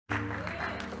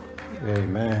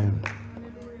Amen.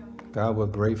 God, we're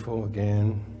grateful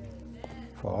again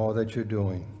for all that you're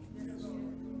doing.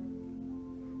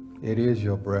 It is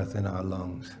your breath in our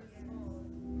lungs.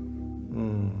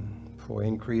 For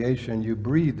in creation you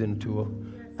breathed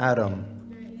into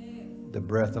Adam the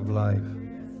breath of life.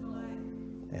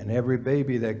 And every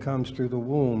baby that comes through the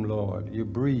womb, Lord, you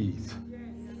breathe.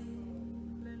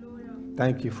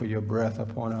 Thank you for your breath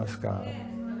upon us, God.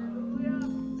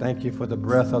 Thank you for the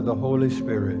breath of the Holy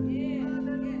Spirit.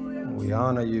 We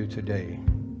honor you today.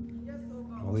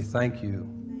 We thank you.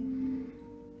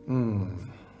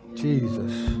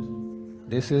 Jesus,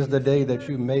 this is the day that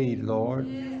you made, Lord.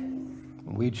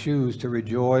 We choose to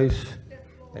rejoice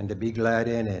and to be glad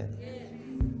in it.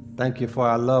 Thank you for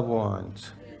our loved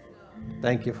ones.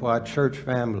 Thank you for our church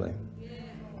family.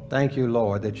 Thank you,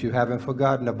 Lord, that you haven't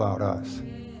forgotten about us.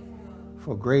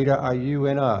 For greater are you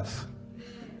in us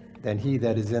than he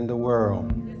that is in the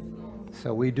world.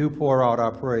 So we do pour out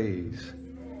our praise.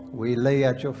 We lay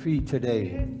at your feet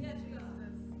today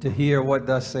to hear what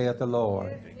thus saith the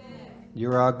Lord.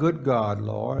 You're our good God,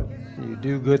 Lord. You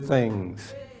do good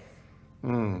things.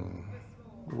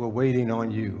 We're waiting on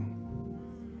you.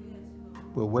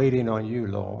 We're waiting on you,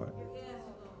 Lord.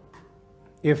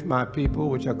 If my people,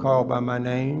 which are called by my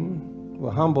name, will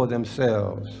humble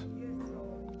themselves,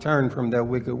 turn from their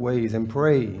wicked ways and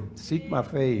pray, seek my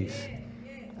face,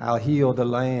 I'll heal the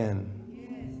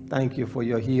land. Thank you for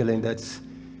your healing that's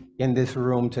in this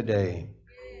room today.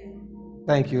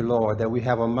 Thank you, Lord, that we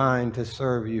have a mind to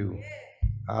serve you.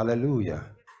 Hallelujah.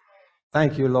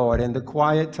 Thank you, Lord, in the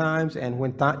quiet times and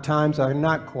when times are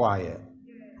not quiet,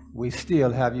 we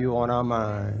still have you on our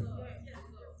mind.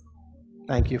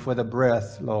 Thank you for the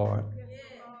breath, Lord.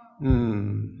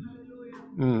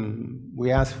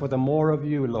 We ask for the more of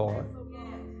you, Lord.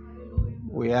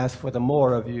 We ask for the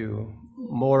more of you,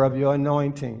 more of your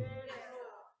anointing,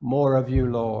 more of you,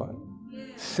 Lord.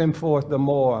 Send forth the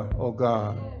more, oh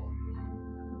God.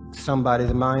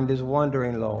 Somebody's mind is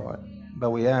wandering, Lord,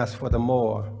 but we ask for the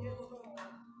more.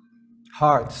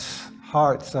 Hearts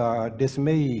are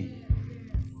dismayed.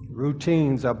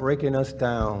 Routines are breaking us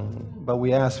down, but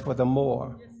we ask for the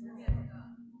more.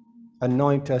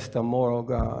 Anoint us the more, oh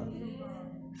God.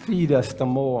 Feed us the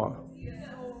more.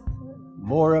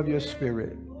 More of your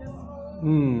spirit.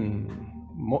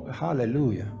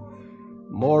 Hallelujah.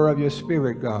 More of your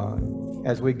spirit, God.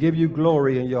 As we give you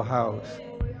glory in your house,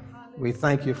 we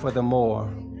thank you for the more.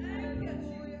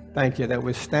 Thank you that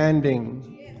we're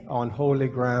standing on holy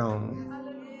ground.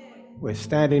 We're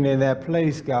standing in that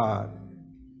place, God,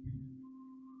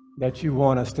 that you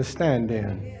want us to stand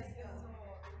in.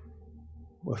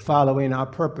 We're following our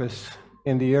purpose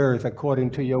in the earth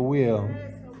according to your will.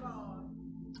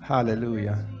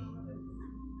 Hallelujah.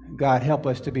 God, help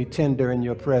us to be tender in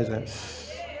your presence.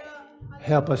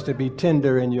 Help us to be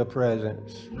tender in your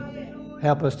presence.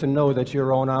 Help us to know that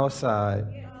you're on our side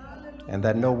and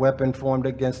that no weapon formed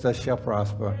against us shall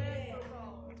prosper.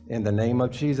 In the name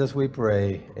of Jesus we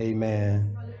pray.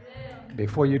 Amen.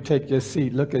 Before you take your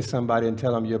seat, look at somebody and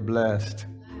tell them you're blessed.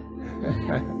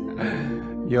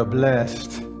 You're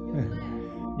blessed.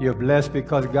 You're blessed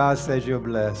because God says you're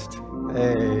blessed.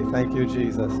 Hey, thank you,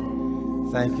 Jesus.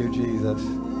 Thank you, Jesus.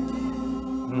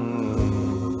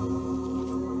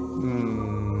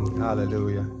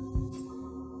 Hallelujah.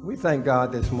 We thank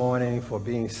God this morning for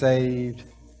being saved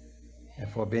and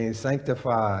for being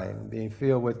sanctified, being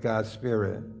filled with God's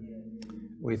Spirit.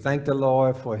 We thank the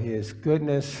Lord for his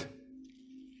goodness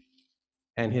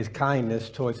and his kindness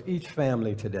towards each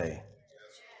family today.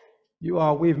 You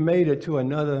all, we've made it to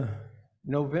another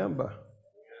November.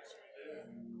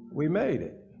 We made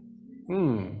it.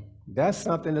 That's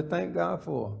something to thank God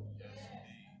for.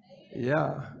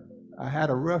 Yeah, I had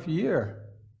a rough year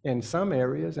in some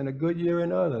areas and a good year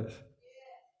in others.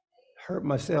 Hurt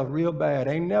myself real bad.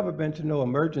 Ain't never been to no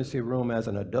emergency room as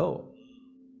an adult.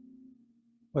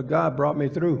 But God brought me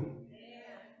through.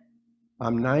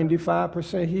 I'm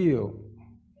 95% healed.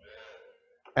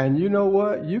 And you know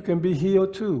what? You can be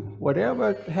healed too.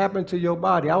 Whatever happened to your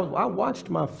body, I watched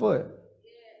my foot.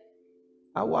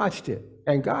 I watched it.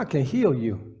 And God can heal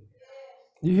you.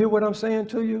 You hear what I'm saying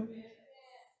to you?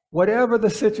 Whatever the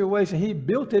situation, he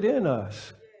built it in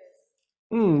us.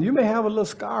 You may have a little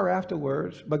scar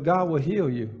afterwards, but God will heal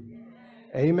you.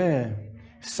 Amen.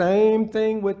 Same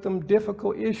thing with them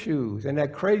difficult issues and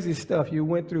that crazy stuff you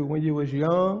went through when you was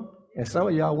young, and some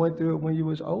of y'all went through it when you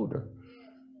was older.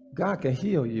 God can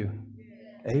heal you.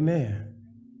 Amen.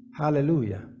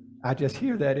 Hallelujah. I just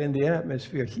hear that in the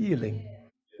atmosphere, healing,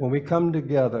 when we come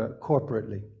together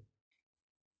corporately.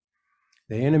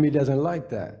 The enemy doesn't like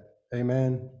that.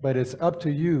 Amen. But it's up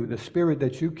to you, the spirit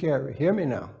that you carry. Hear me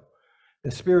now.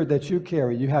 The spirit that you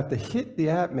carry, you have to hit the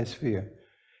atmosphere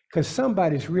because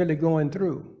somebody's really going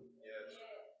through.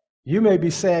 You may be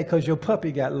sad because your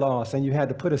puppy got lost and you had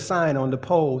to put a sign on the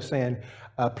pole saying,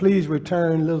 please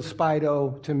return little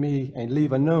Spido to me and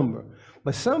leave a number.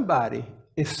 But somebody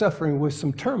is suffering with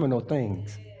some terminal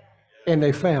things in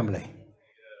their family.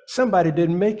 Somebody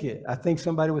didn't make it. I think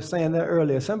somebody was saying that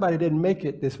earlier. Somebody didn't make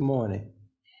it this morning.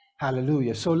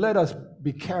 Hallelujah. So let us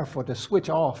be careful to switch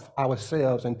off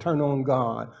ourselves and turn on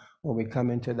God when we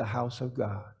come into the house of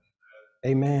God.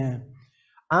 Amen.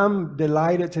 I'm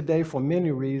delighted today for many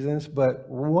reasons, but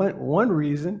one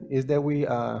reason is that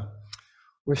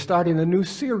we're starting a new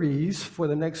series for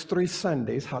the next 3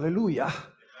 Sundays. Hallelujah.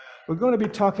 We're going to be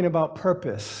talking about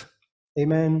purpose.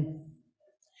 Amen.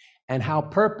 And how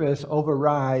purpose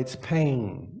overrides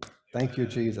pain. Thank you,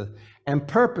 Jesus. And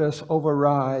purpose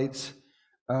overrides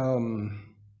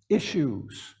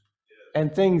issues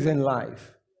and things in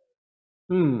life.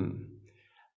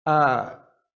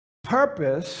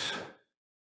 Purpose,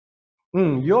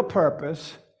 your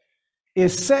purpose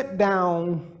is set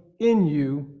down in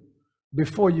you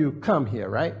before you come here,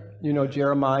 right? You know,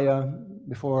 Jeremiah,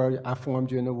 before I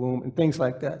formed you in the womb, and things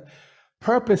like that.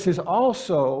 Purpose is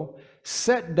also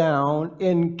set down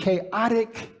in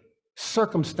chaotic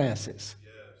circumstances.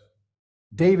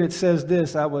 David says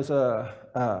this, I was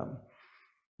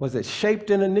it shaped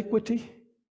in iniquity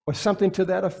or something to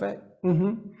that effect?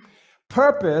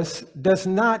 Purpose does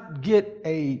not get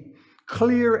a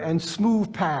clear and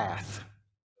smooth path,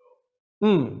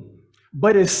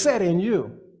 but it's set in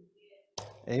you.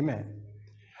 Amen.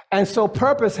 And so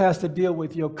purpose has to deal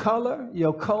with your color,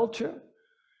 your culture,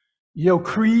 your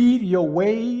creed, your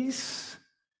ways,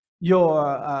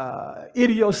 your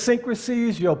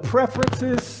idiosyncrasies, your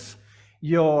preferences,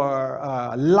 your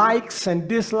likes and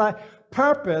dislikes.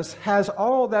 Purpose has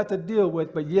all that to deal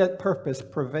with, but yet purpose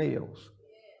prevails.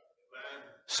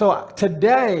 So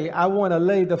today I want to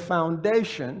lay the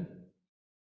foundation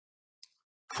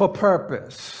for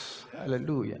purpose.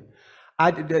 Hallelujah.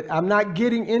 I'm not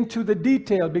getting into the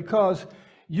detail because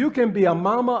you can be a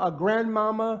mama, a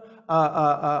grandmama,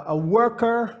 a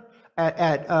worker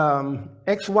at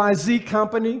XYZ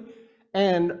company,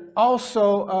 and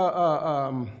also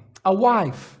a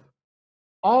wife.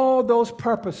 All those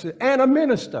purposes, and a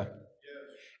minister.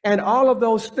 And all of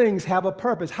those things have a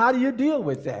purpose. How do you deal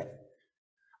with that?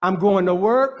 I'm going to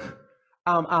work.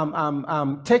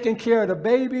 I'm taking care of the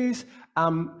babies.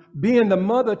 I'm being the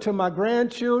mother to my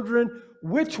grandchildren.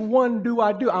 Which one do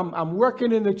I do? I'm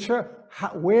working in the church.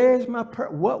 Where's my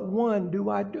what one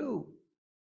do I do?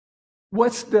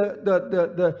 What's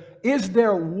is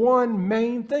there one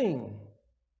main thing?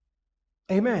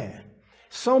 Amen.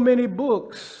 So many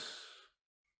books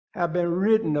have been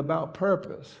written about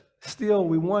purpose. Still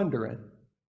we wondering.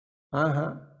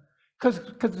 Because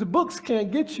the books can't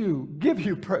give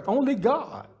you purpose. Only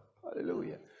God.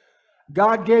 Hallelujah.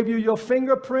 God gave you your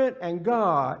fingerprint, and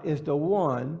God is the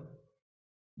one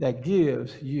that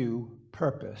gives you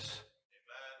purpose.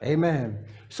 Amen.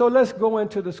 So let's go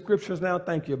into the scriptures now.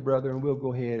 Thank you, brother, and we'll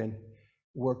go ahead and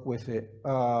work with it.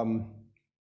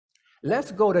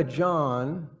 Let's go to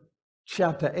John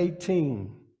chapter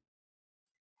 18.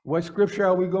 What scripture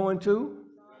are we going to?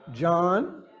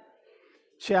 John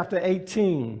chapter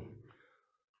 18.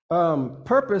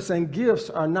 Purpose and gifts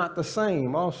are not the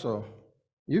same also.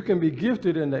 You can be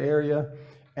gifted in the area,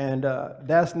 and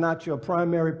that's not your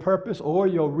primary purpose or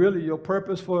your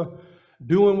purpose for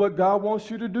doing what God wants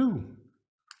you to do.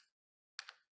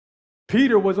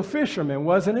 Peter was a fisherman,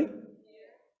 wasn't he?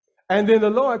 And then the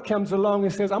Lord comes along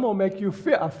and says, I'm going to make you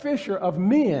a fisher of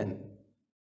men.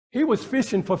 He was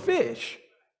fishing for fish.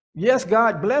 Yes,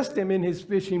 God blessed him in his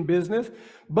fishing business,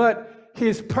 but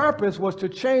his purpose was to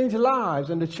change lives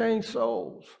and to change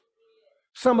souls.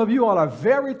 Some of you all are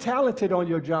very talented on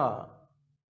your job,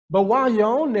 but while you're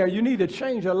on there, you need to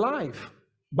change your life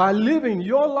by living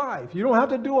your life. You don't have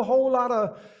to do a whole lot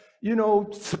of,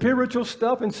 spiritual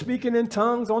stuff and speaking in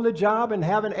tongues on the job and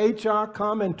having HR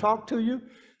come and talk to you.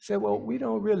 Say, well, we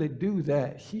don't really do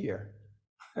that here.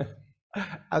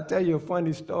 I'll tell you a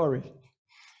funny story.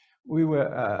 We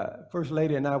were, First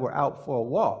Lady and I were out for a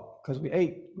walk because we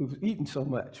was eating so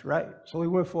much, right? So we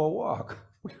went for a walk.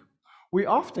 We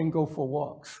often go for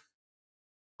walks,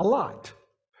 a lot.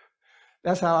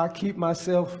 That's how I keep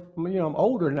myself, I'm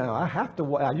older now. I have to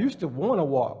walk. I used to want to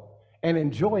walk and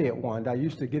enjoy it one. I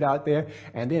used to get out there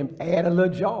and then add a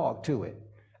little jog to it.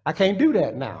 I can't do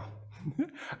that now.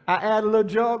 I add a little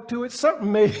jog to it.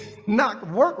 Something may not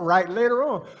work right later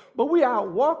on, but we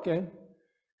out walking.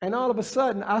 And all of a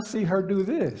sudden, I see her do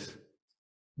this.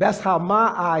 That's how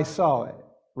my eye saw it,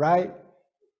 right?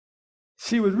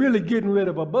 She was really getting rid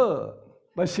of a bug,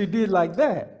 but she did like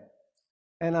that.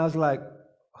 And I was like,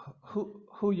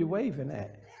 who you waving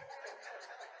at?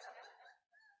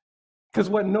 Because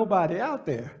wasn't nobody out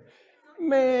there.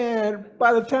 Man,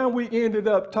 by the time we ended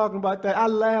up talking about that, I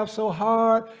laughed so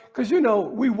hard because, you know,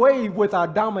 we wave with our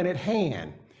dominant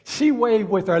hand. She waved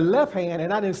with her left hand,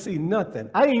 and I didn't see nothing.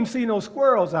 I didn't even see no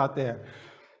squirrels out there.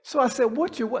 So I said,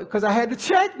 what? Because I had to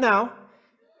check now.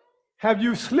 Have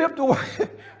you slipped away?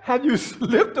 Have you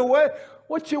slipped away?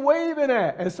 What you waving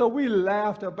at? And so we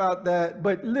laughed about that.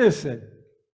 But listen,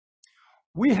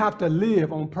 we have to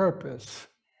live on purpose.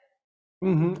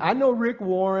 I know Rick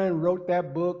Warren wrote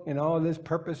that book and all this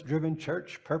purpose-driven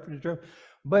church, purpose-driven.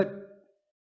 But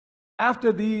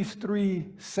after these 3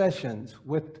 sessions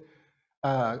with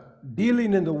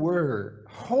dealing in the Word,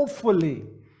 hopefully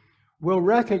we'll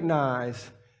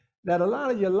recognize that a lot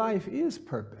of your life is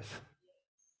purpose.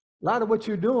 A lot of what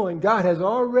you're doing, God has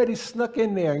already snuck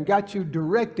in there and got you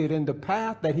directed in the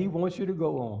path that He wants you to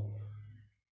go on.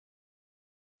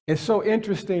 It's so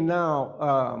interesting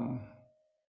now.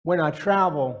 When I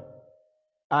travel,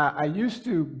 I used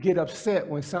to get upset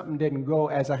when something didn't go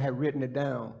as I had written it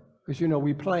down. Because, you know,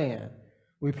 we plan.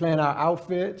 We plan our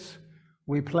outfits.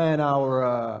 We plan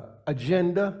our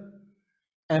agenda.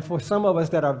 And for some of us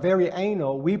that are very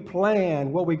anal, we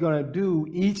plan what we're going to do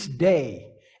each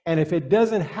day. And if it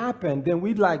doesn't happen, then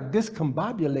we like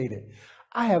discombobulate it.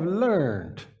 I have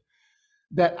learned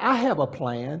that I have a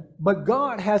plan, but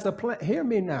God has a plan. Hear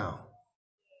me now.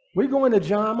 We're going to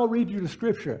John. I'm going to read you the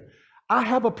scripture. I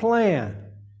have a plan,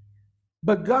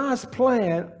 but God's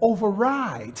plan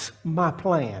overrides my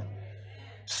plan.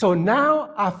 So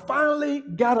now I finally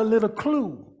got a little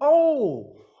clue.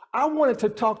 Oh, I wanted to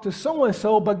talk to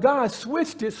so-and-so, but God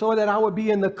switched it so that I would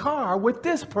be in the car with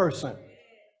this person.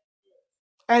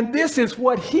 And this is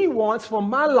what He wants for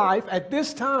my life at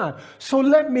this time. So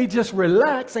let me just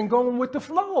relax and go on with the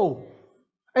flow.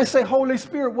 And say, Holy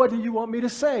Spirit, what do you want me to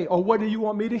say? Or what do you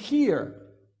want me to hear?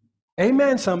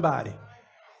 Amen, somebody.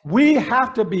 We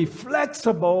have to be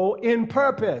flexible in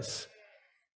purpose.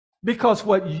 Because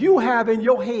what you have in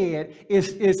your head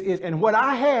is and what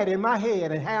I had in my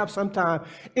head and have sometimes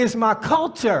is my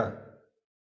culture.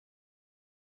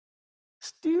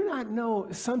 Do you not know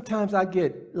sometimes I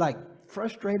get like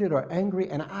frustrated or angry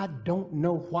and I don't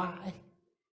know why?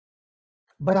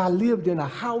 But I lived in a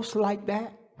house like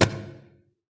that.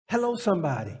 Hello,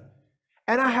 somebody.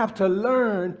 And I have to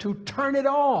learn to turn it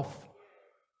off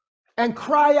and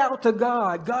cry out to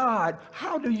God. God,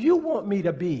 how do you want me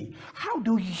to be? How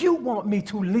do you want me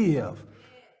to live?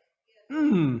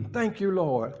 Thank you,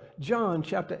 Lord. John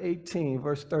chapter 18,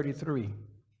 verse 33.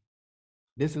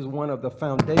 This is one of the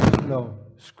foundational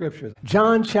scriptures.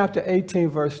 John chapter 18,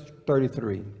 verse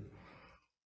 33.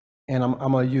 And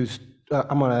I'm going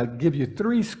to give you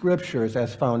 3 scriptures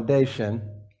as foundation.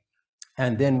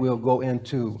 And then we'll go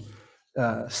into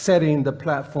setting the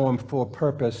platform for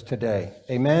purpose today.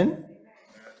 Amen?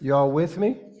 You all with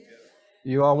me?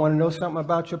 You all want to know something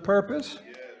about your purpose?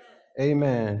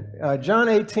 Amen. John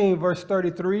 18, verse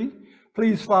 33.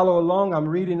 Please follow along. I'm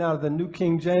reading out of the New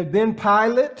King James. Then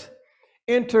Pilate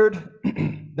entered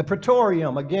the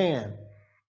praetorium again,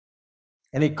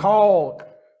 and he called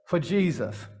for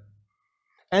Jesus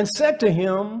and said to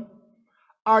him,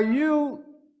 "Are you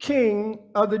King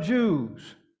of the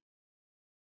Jews?"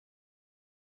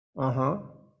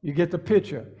 You get the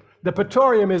picture. The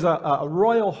praetorium is a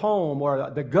royal home or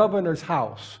the governor's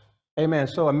house. Amen.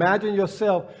 So imagine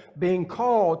yourself being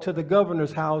called to the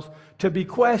governor's house to be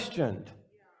questioned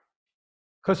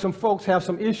because some folks have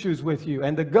some issues with you.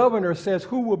 And the governor says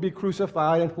who will be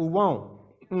crucified and who won't.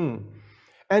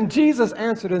 And Jesus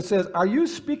answered and says, "Are you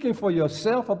speaking for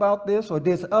yourself about this, or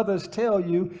did others tell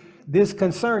you this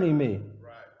concerning me?"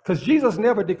 Because Jesus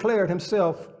never declared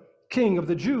himself King of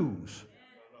the Jews.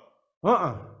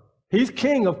 He's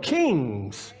King of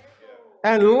kings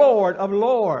and Lord of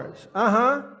lords.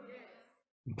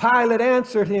 Pilate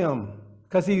answered him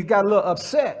because he got a little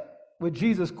upset with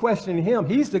Jesus questioning him.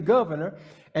 He's the governor,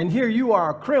 and here you are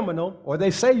a criminal, or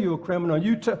they say you're a criminal, and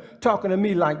you talking to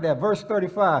me like that. Verse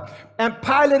 35. And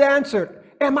Pilate answered,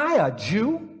 "Am I a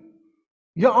Jew?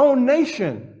 Your own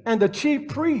nation and the chief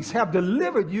priests have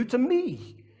delivered you to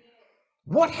me.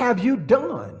 What have you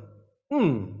done?"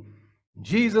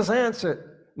 Jesus answered,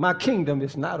 "My kingdom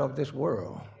is not of this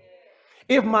world.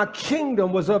 If my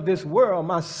kingdom was of this world,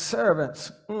 my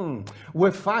servants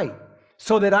would fight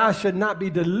so that I should not be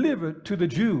delivered to the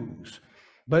Jews.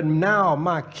 But now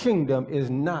my kingdom is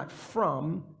not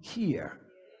from here.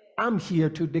 I'm here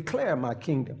to declare my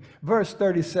kingdom." Verse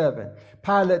 37,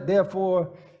 Pilate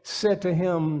therefore said to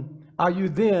him, are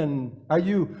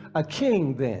you a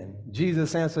king then?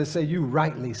 Jesus answered, say, you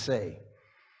rightly say.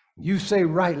 You say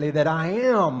rightly that I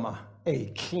am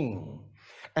a king.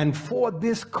 And for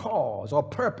this cause or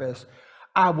purpose,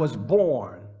 I was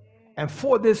born. And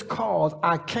for this cause,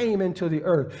 I came into the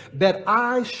earth, that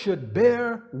I should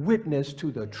bear witness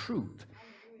to the truth.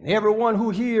 And everyone who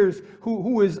hears,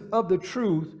 who is of the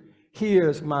truth,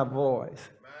 hears my voice.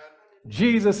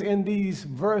 Jesus in these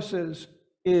verses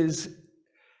is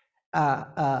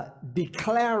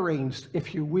declaring,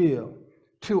 if you will,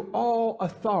 to all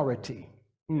authority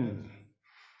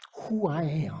who I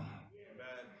am.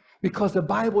 Because the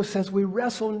Bible says we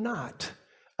wrestle not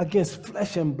against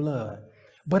flesh and blood,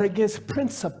 but against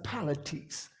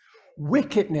principalities,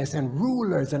 wickedness and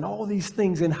rulers and all these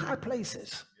things in high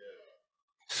places.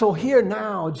 So here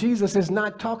now, Jesus is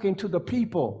not talking to the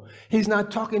people. He's not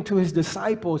talking to his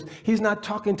disciples. He's not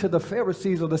talking to the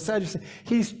Pharisees or the Sadducees.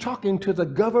 He's talking to the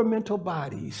governmental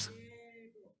bodies.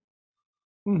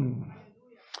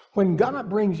 When God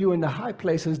brings you into high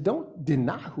places, don't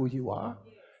deny who you are.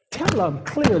 Tell them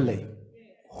clearly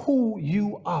who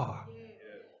you are.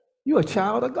 You're a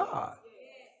child of God.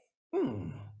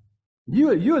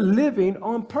 You're living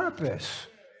on purpose.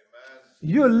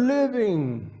 You're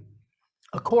living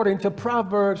according to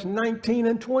Proverbs 19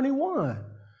 and 21,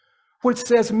 which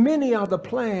says, many are the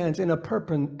plans in a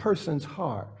person's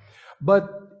heart,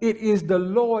 but it is the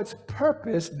Lord's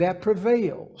purpose that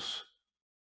prevails.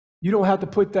 You don't have to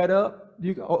put that up.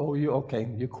 You're okay.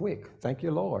 You're quick. Thank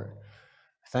you, Lord.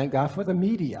 Thank God for the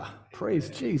media. Praise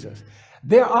Jesus.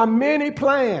 There are many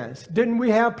plans. Didn't we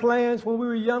have plans when we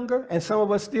were younger? And some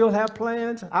of us still have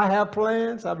plans. I have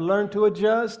plans. I've learned to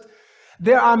adjust.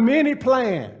 There are many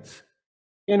plans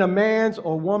in a man's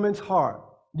or woman's heart.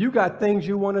 You got things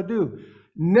you want to do.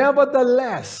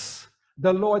 Nevertheless,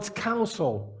 the Lord's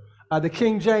counsel, the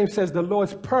King James says the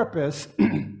Lord's purpose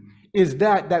is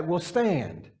that will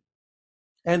stand.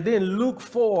 And then Luke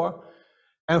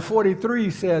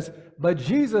 4:43 says, but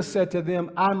Jesus said to them,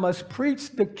 I must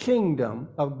preach the kingdom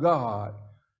of God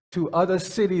to other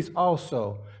cities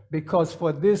also, because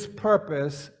for this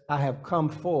purpose I have come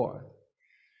forth.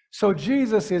 So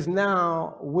Jesus is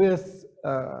now with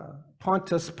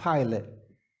Pontius Pilate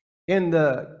in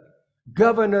the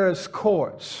governor's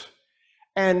courts,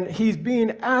 and he's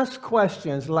being asked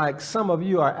questions like some of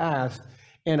you are asked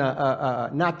in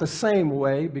not the same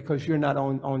way, because you're not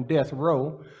on death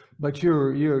row, but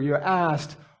you're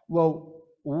asked, well,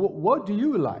 what do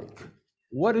you like?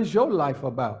 What is your life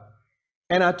about?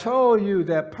 And I told you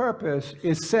that purpose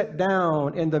is set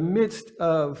down in the midst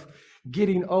of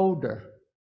getting older.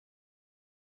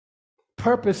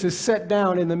 Purpose is set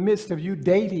down in the midst of you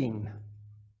dating.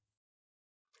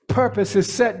 Purpose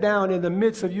is set down in the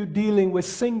midst of you dealing with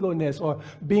singleness or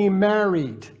being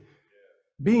married,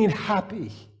 being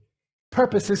happy.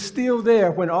 Purpose is still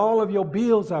there when all of your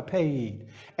bills are paid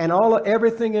and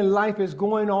everything in life is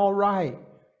going all right.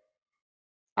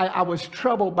 I was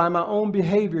troubled by my own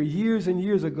behavior years and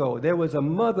years ago. There was a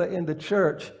mother in the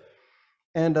church,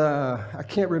 and I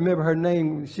can't remember her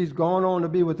name. She's gone on to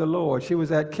be with the Lord. She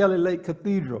was at Kelly Lake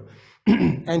Cathedral.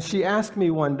 And she asked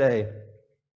me one day,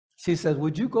 she says,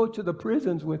 would you go to the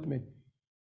prisons with me?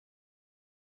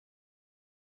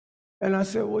 And I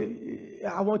said, well,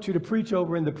 I want you to preach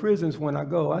over in the prisons when I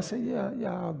go. I said,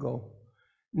 yeah, I'll go.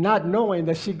 Not knowing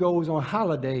that she goes on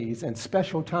holidays and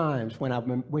special times when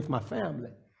I'm with my family.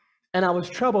 And I was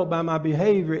troubled by my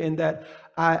behavior in that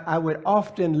I would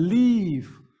often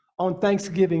leave on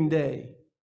Thanksgiving Day.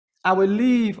 I would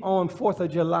leave on 4th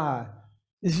of July.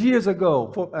 It's years ago,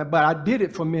 but I did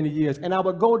it for many years. And I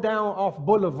would go down off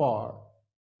Boulevard.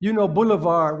 You know,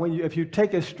 Boulevard, if you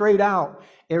take it straight out,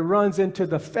 it runs into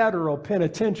the federal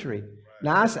penitentiary.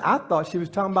 Now, I thought she was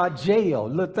talking about jail,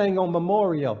 little thing on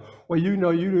Memorial, where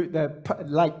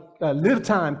like little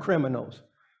time criminals.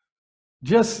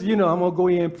 Just, I'm going to go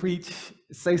in and preach,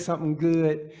 say something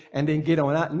good, and then get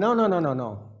on.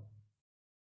 No.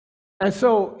 And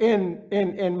so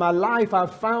in my life, I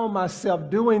found myself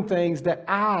doing things that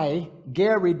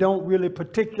Garry, don't really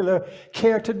particularly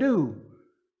care to do.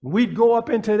 We'd go up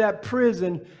into that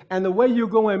prison, and the way you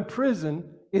go in prison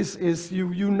is you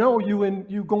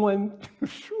going,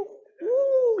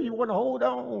 you want to hold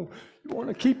on, you want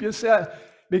to keep yourself,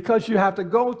 because you have to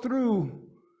go through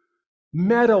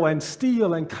metal and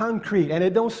steel and concrete, and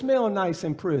it don't smell nice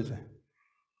in prison.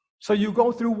 So you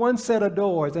go through one set of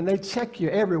doors, and they check you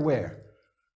everywhere.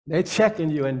 They're checking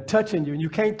you and touching you, and you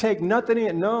can't take nothing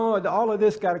in. No, all of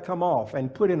this got to come off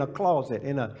and put in a closet,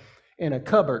 in a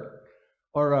cupboard,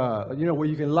 or where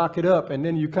you can lock it up, and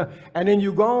then you come, and then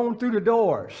you go on through the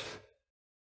doors.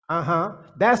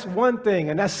 That's one thing,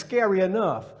 and that's scary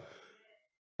enough.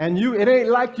 And it ain't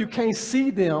like you can't see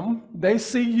them. They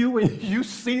see you and you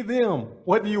see them,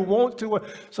 whether you want to.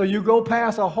 So you go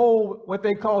past a whole, what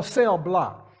they call cell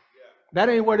block. That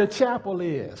ain't where the chapel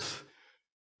is.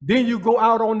 Then you go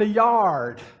out on the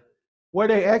yard where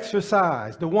they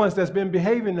exercise, the ones that's been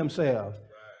behaving themselves.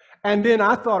 And then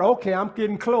I thought, okay, I'm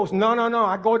getting close. No.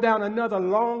 I go down another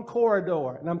long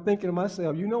corridor. And I'm thinking to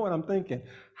myself, you know what I'm thinking?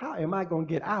 How am I going to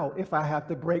get out if I have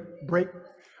to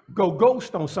go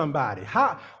ghost on somebody?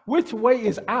 Which way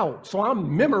is out? So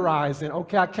I'm memorizing,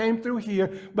 okay, I came through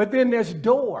here, but then there's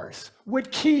doors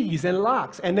with keys and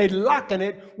locks, and they locking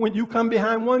it when you come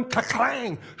behind one,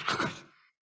 clang.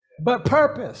 But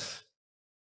purpose.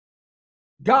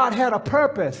 God had a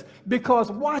purpose,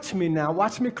 because watch me now,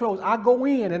 watch me close. I go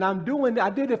in and I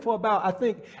did it for about, I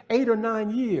think, 8 or 9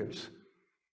 years.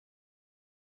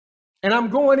 And I'm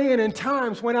going in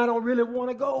times when I don't really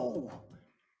want to go.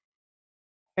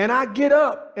 And I get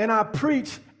up and I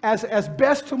preach as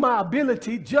best to my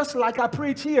ability, just like I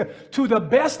preach here, to the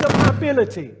best of my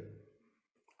ability.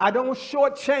 I don't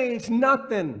shortchange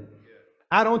nothing.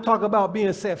 I don't talk about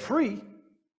being set free.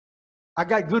 I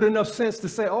got good enough sense to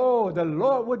say, oh, the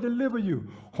Lord will deliver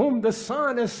you. Whom the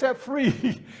Son has set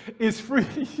free is free.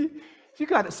 You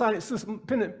got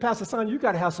to, Pastor Son, you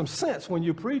got to have some sense when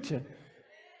you're preaching.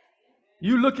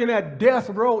 You're looking at death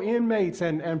row inmates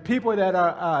and people that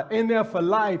are in there for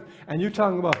life, and you're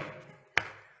talking about,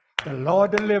 the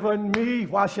Lord delivered me,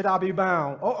 why should I be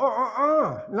bound?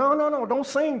 No, don't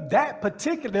sing that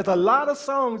particular. There's a lot of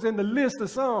songs in the list of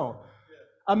songs.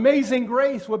 Amazing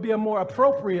Grace would be a more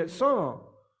appropriate song.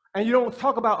 And you don't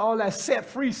talk about all that set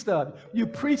free stuff. You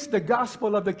preach the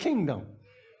gospel of the kingdom.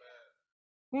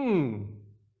 And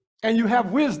you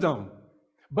have wisdom.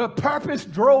 But purpose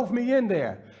drove me in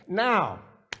there. Now,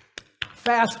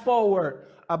 fast forward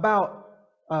about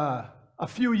a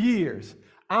few years.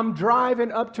 I'm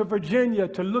driving up to Virginia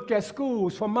to look at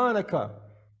schools for Monica.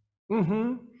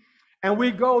 And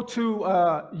we go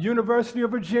to University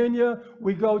of Virginia.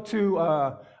 We go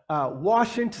to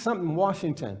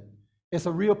Washington. It's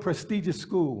a real prestigious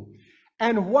school.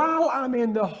 And while I'm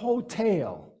in the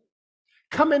hotel,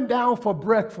 coming down for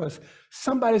breakfast,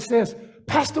 somebody says,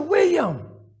 Pastor William.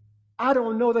 I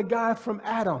don't know the guy from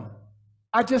Adam.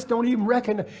 I just don't even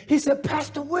recognize. He said,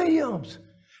 Pastor Williams,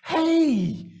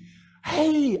 hey,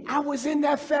 I was in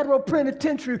that federal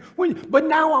penitentiary, but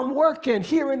now I'm working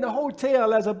here in the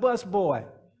hotel as a busboy.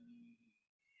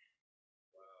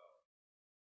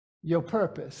 Your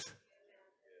purpose.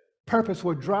 Purpose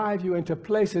will drive you into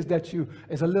places that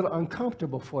is a little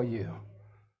uncomfortable for you,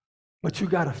 but you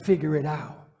got to figure it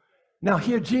out. Now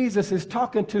here Jesus is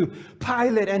talking to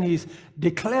Pilate and he's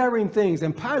declaring things,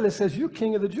 and Pilate says, you're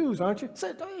king of the Jews, aren't you? He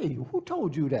said, hey, who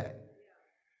told you that?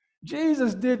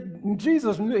 Jesus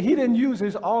knew, he didn't use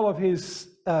all of his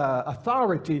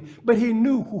authority, but he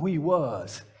knew who he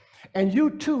was. And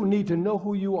you too need to know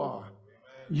who you are.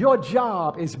 Your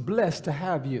job is blessed to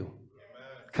have you.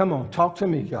 Come on, talk to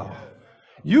me, y'all.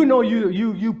 You know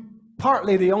you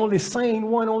partly the only sane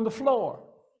one on the floor.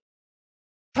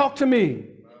 Talk to me.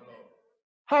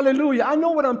 Hallelujah. I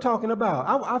know what I'm talking about.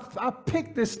 I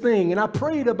picked this thing and I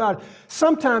prayed about it.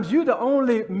 Sometimes you're the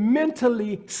only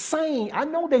mentally sane. I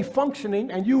know they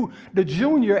functioning, and you, the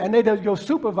junior, and they're your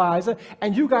supervisor,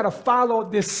 and you got to follow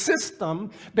this system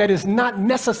that is not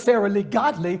necessarily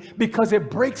godly, because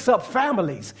it breaks up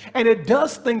families and it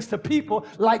does things to people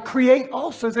like create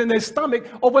ulcers in their stomach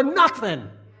over nothing.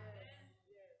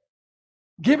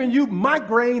 Giving you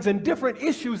migraines and different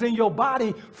issues in your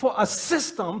body for a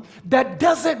system that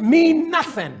doesn't mean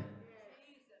nothing.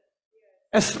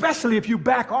 Especially if you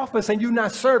back office and you're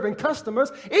not serving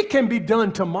customers, it can be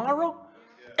done tomorrow.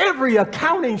 Every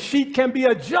accounting sheet can be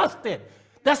adjusted.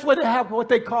 That's what they have, what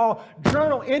they call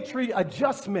journal entry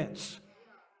adjustments.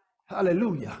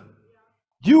 Hallelujah.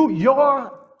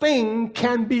 Your thing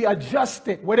can be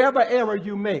adjusted, whatever error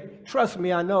you make. Trust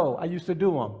me, I know. I used to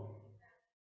do them.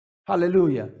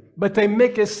 Hallelujah. But they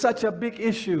make it such a big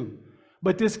issue.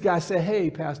 But this guy said, hey,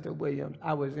 Pastor Williams,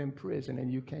 I was in prison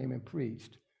and you came and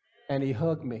preached. And he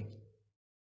hugged me.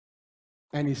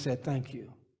 And he said, thank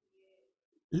you.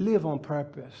 Live on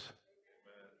purpose.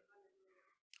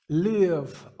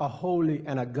 Live a holy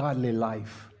and a godly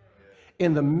life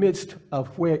in the midst of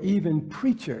where even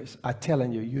preachers are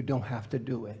telling you, you don't have to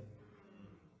do it.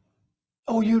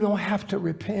 Oh, you don't have to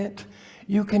repent.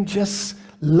 You can just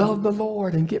love the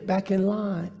Lord and get back in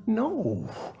line. No,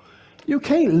 you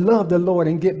can't love the Lord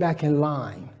and get back in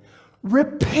line.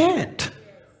 Repent.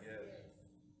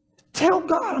 Tell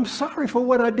God, I'm sorry for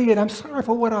what I did. I'm sorry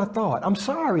for what I thought. I'm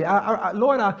sorry.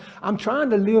 Lord, I'm trying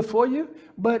to live for you,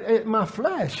 but my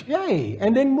flesh, yay.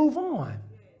 And then move on.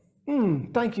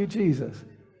 Thank you, Jesus.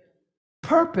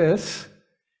 Purpose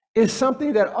is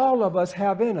something that all of us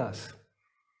have in us.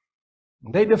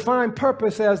 They define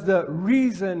purpose as the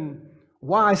reason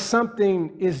why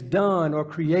something is done or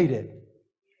created.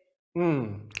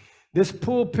 This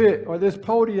pulpit or this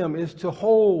podium is to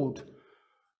hold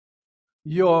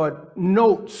your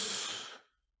notes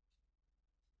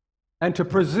and to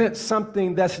present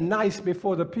something that's nice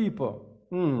before the people.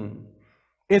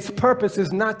 Its purpose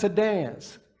is not to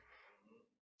dance.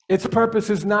 Its purpose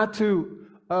is not to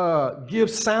give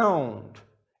sound.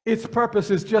 Its purpose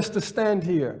is just to stand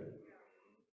here.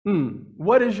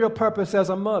 What is your purpose as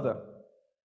a mother?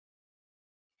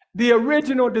 The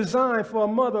original design for a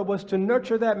mother was to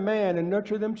nurture that man and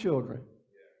nurture them children.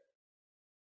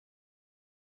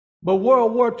 But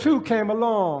World War II came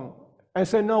along and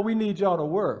said, no, we need y'all to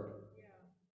work.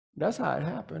 That's how it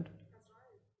happened.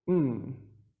 And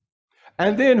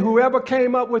then whoever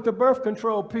came up with the birth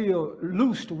control pill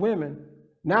loosed women.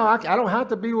 Now I don't have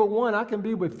to be with one, I can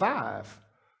be with 5.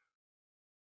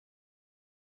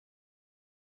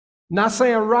 Not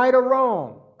saying right or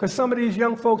wrong, because some of these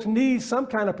young folks need some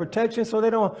kind of protection so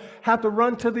they don't have to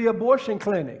run to the abortion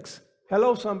clinics.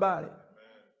 Hello, somebody.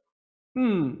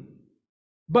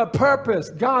 But purpose,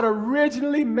 God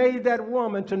originally made that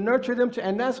woman to nurture them,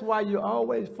 and that's why you're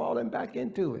always falling back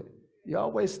into it. You're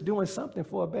always doing something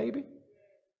for a baby.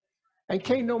 And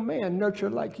can't no man nurture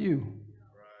like you.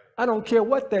 I don't care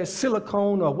what that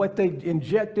silicone or what they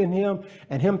inject in him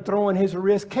and him throwing his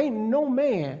wrist. Can't no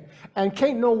man and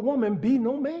can't no woman be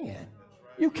no man.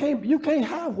 You can't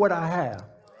have what I have.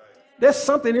 There's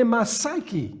something in my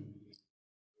psyche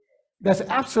that's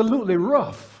absolutely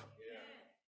rough.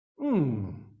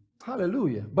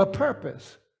 Hallelujah. But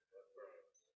purpose.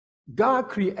 God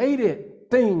created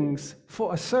things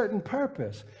for a certain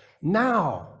purpose.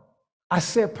 Now, I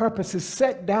said purpose is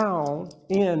set down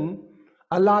in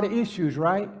a lot of issues,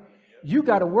 right? You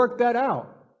got to work that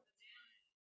out.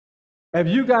 If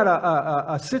you got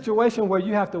a situation where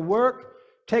you have to work,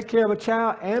 take care of a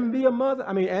child, and be a mother,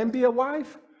 and be a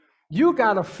wife, you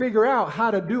got to figure out how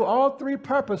to do all 3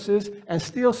 purposes and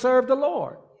still serve the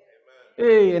Lord.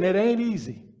 Hey, and it ain't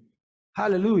easy.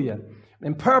 Hallelujah.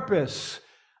 And purpose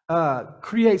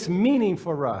creates meaning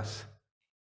for us.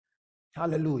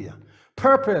 Hallelujah.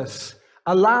 Purpose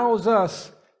allows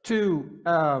us to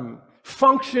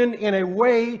function in a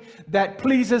way that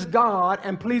pleases God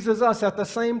and pleases us at the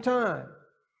same time.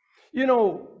 You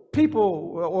know,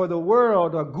 people or the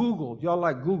world or Google, y'all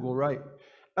like Google, right?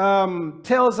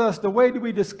 Tells us the way that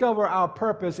we discover our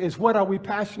purpose is what are we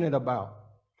passionate about?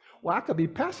 Well, I could be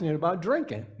passionate about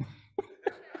drinking.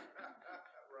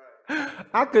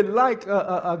 I could like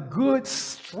a good,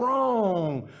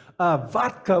 strong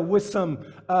vodka with some,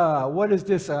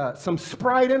 some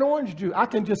Sprite and orange juice. I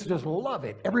can just love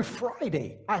it. Every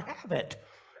Friday, I have it.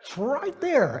 It's right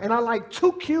there. And I like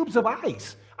 2 cubes of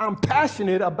ice. I'm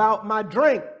passionate about my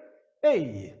drink.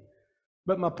 Hey,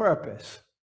 but my purpose.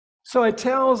 So it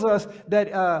tells us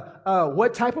that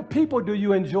what type of people do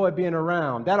you enjoy being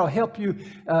around? That'll help you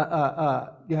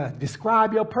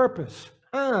describe your purpose.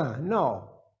 No.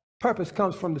 Purpose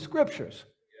comes from the scriptures.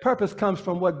 Purpose comes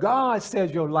from what God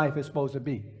says your life is supposed to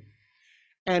be.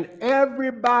 And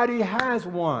everybody has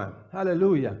one.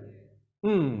 Hallelujah.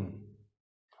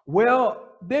 Well,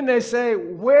 then they say,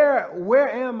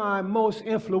 where am I most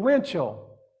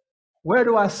influential? Where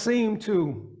do I seem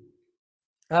to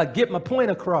get my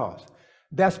point across?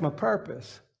 That's my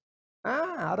purpose.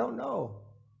 I don't know.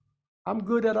 I'm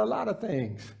good at a lot of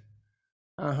things.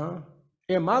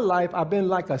 In my life, I've been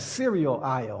like a cereal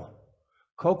aisle.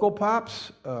 Cocoa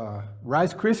Pops,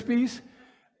 Rice Krispies,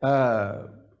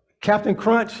 Captain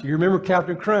Crunch. You remember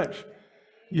Captain Crunch?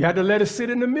 You had to let it sit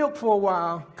in the milk for a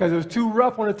while because it was too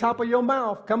rough on the top of your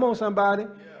mouth. Come on, somebody.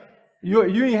 You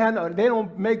ain't had no, they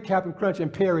don't make Captain Crunch in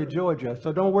Perry, Georgia,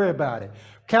 so don't worry about it.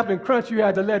 Captain Crunch, you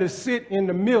had to let it sit in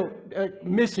the milk.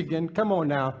 Michigan, come on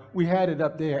now. We had it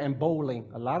up there, and bowling.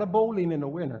 A lot of bowling in the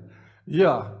winter.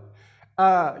 Yeah.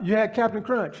 You had Captain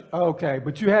Crunch. Okay,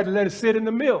 but you had to let it sit in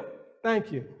the milk.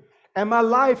 Thank you. And my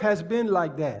life has been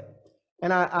like that.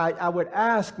 And I would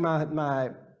ask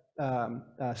my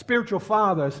spiritual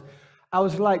fathers, I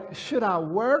was like, should I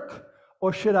work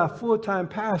or should I full-time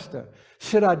pastor?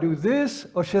 Should I do this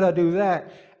or should I do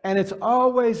that? And it's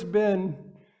always been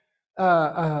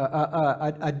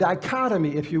a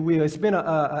dichotomy, if you will. It's been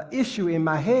an issue in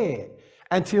my head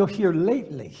until here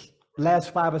lately,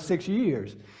 last 5 or 6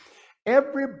 years.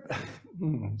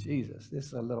 Jesus, this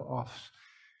is a little off.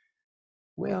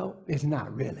 Well, it's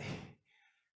not really.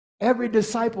 Every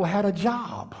disciple had a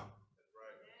job.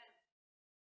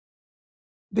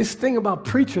 This thing about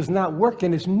preachers not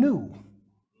working is new.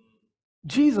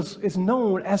 Jesus is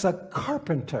known as a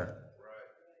carpenter.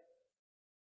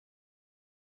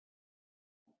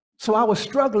 So I was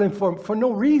struggling for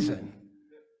no reason.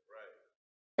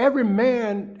 Every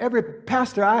man, every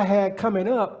pastor I had coming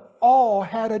up, all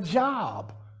had a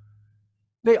job.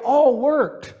 They all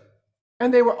worked,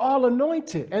 and they were all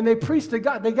anointed, and they preached to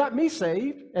God. They got me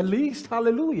saved, at least,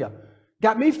 hallelujah.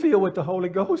 Got me filled with the Holy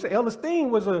Ghost. Elder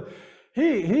Steen was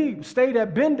he stayed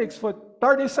at Bendix for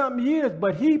 30-something years,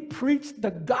 but he preached the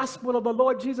gospel of the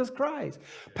Lord Jesus Christ.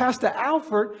 Pastor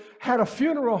Alfred had a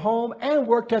funeral home and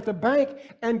worked at the bank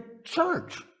and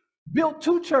church. Built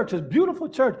 2 churches, beautiful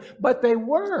church, but they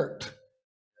worked.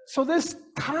 So this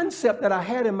concept that I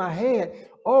had in my head,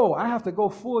 oh, I have to go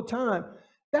full time,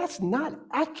 that's not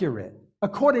accurate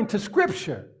according to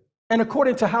Scripture and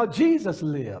according to how Jesus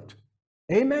lived.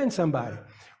 Amen, somebody.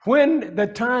 When the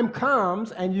time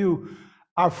comes and you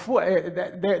are full,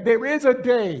 there is a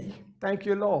day, thank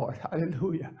you, Lord,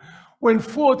 hallelujah, when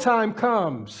full time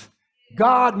comes,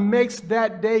 God makes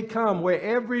that day come where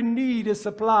every need is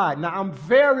supplied. Now, I'm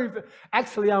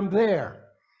there.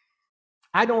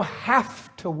 I don't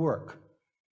have to work.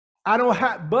 I don't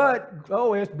have, but,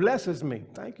 oh, it blesses me.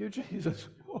 Thank you, Jesus.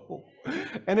 Whoa.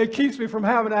 And it keeps me from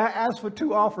having to ask for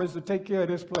 2 offerings to take care of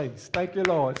this place. Thank you,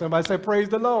 Lord. Somebody say, praise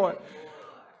the Lord.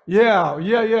 Yeah.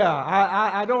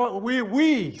 I don't,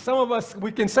 some of us,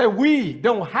 we can say we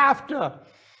don't have to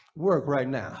work right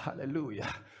now.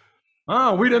 Hallelujah.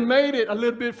 We done made it a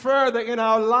little bit further in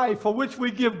our life, for which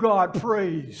we give God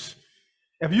praise.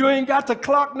 If you ain't got to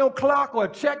clock no clock or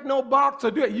check no box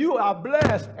or do it, you are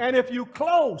blessed. And if you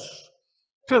close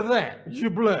to that, you're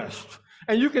blessed.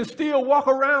 And you can still walk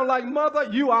around like mother,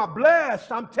 you are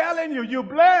blessed. I'm telling you, you're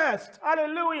blessed.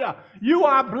 Hallelujah. You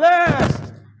are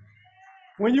blessed.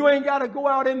 When you ain't got to go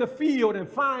out in the field and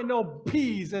find no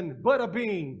peas and butter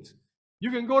beans,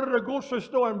 you can go to the grocery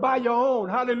store and buy your own.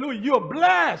 Hallelujah. You're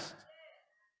blessed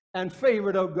and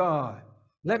favored of God.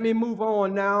 Let me move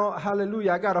on now.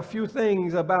 Hallelujah. I got a few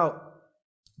things about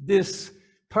this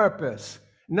purpose.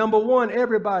 Number one,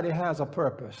 everybody has a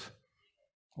purpose.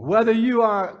 Whether you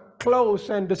are close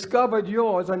and discovered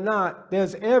yours or not, I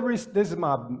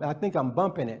think I'm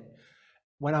bumping it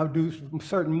when I do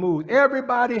certain moves.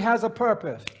 Everybody has a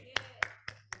purpose.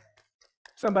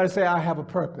 Somebody say, I have a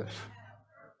purpose.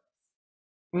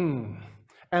 And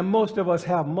most of us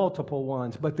have multiple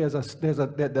ones, but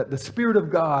the Spirit of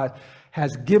God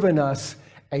has given us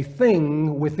a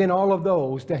thing within all of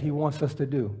those that He wants us to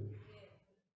do.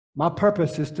 My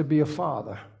purpose is to be a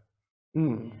father.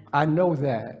 I know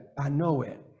that. I know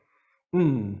it.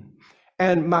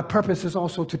 And my purpose is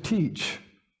also to teach.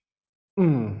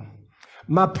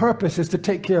 My purpose is to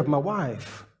take care of my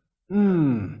wife.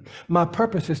 My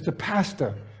purpose is to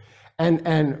pastor.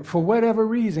 And for whatever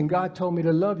reason, God told me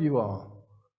to love you all.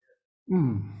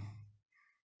 And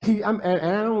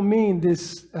I don't mean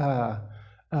this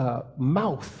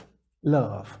mouth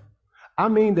love. I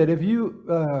mean that if you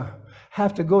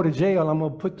have to go to jail, I'm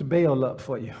going to put the bail up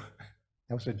for you.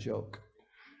 That was a joke.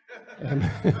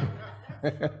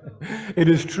 It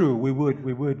is true. We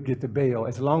would get the bail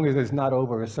as long as it's not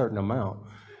over a certain amount.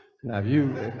 Now, if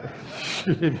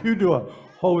you do a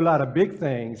whole lot of big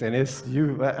things and it's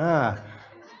you,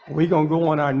 we're going to go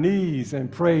on our knees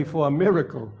and pray for a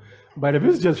miracle. But if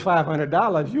it's just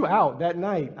 $500, you out that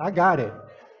night. I got it.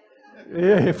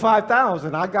 Yeah,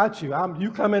 5,000. I got you.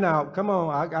 You coming out. Come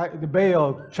on. I got the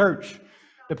bail, church.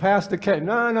 The pastor can't.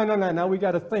 No. Now we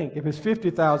got to think. If it's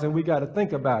 50,000, we got to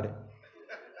think about it.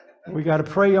 We got to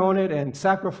pray on it and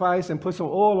sacrifice and put some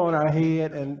oil on our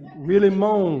head and really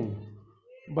moan.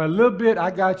 But a little bit,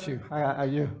 I got you.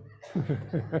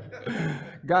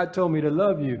 God told me to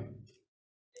love you.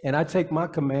 And I take my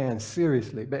command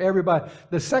seriously. But everybody,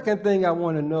 the second thing I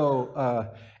want to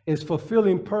know is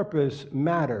fulfilling purpose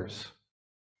matters.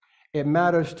 It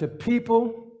matters to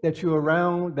people that you're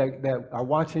around that are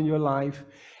watching your life.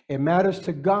 It matters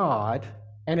to God,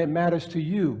 and it matters to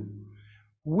you.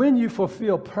 When you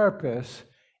fulfill purpose,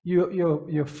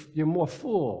 you're more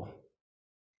full.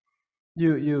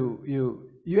 You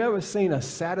ever seen a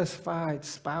satisfied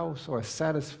spouse or a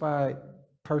satisfied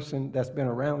person that's been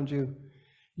around you?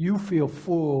 You feel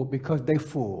full because they're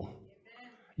full.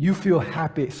 You feel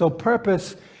happy. So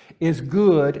purpose is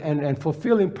good, and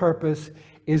fulfilling purpose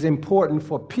is important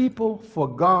for people, for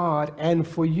God, and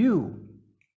for you.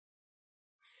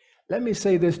 Let me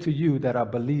say this to you that are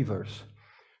believers.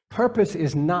 Purpose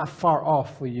is not far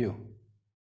off for you.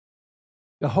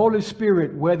 The Holy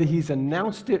Spirit, whether he's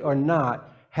announced it or not,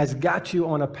 has got you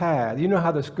on a path. You know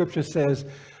how the scripture says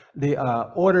the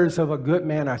orders of a good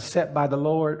man are set by the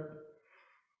Lord?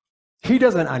 He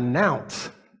doesn't announce,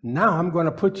 now I'm going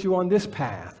to put you on this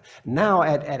path. Now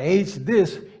at age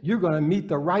this, you're going to meet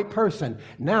the right person.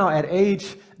 Now at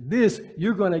age this,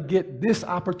 you're going to get this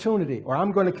opportunity. Or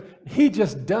he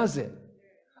just does it.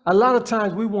 A lot of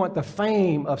times we want the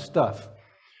fame of stuff,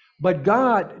 but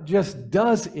God just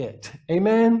does it.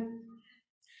 Amen?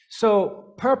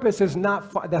 So purpose is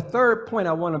not the third point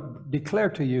I want to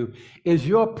declare to you is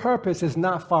your purpose is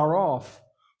not far off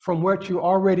from what you're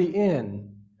already in.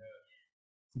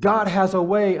 God has a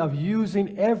way of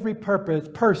using every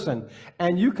person,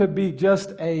 and you could be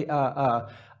just a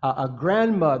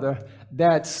grandmother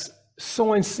that's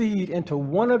sowing seed into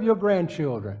one of your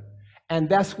grandchildren, and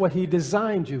that's what he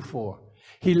designed you for.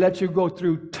 He let you go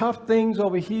through tough things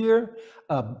over here,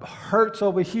 hurts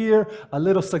over here, a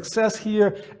little success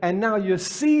here, and now you're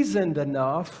seasoned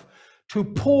enough to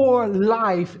pour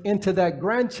life into that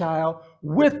grandchild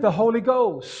with the Holy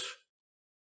Ghost.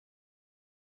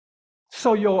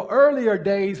 So your earlier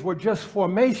days were just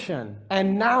formation,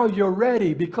 and now you're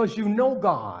ready because you know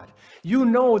God. You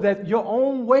know that your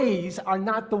own ways are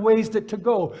not the ways to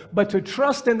go, but to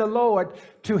trust in the Lord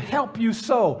to help you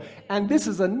sow. And this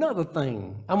is another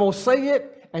thing. I'm going to say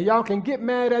it, and y'all can get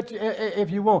mad at you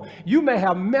if you want. You may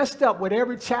have messed up with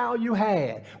every child you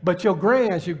had, but your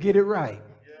grands, you get it right.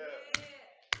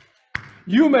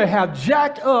 You may have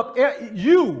jacked up the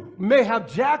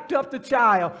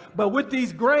child, but with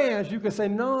these grands, you can say,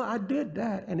 no, I did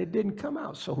that, and it didn't come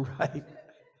out so right.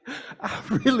 I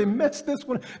really messed this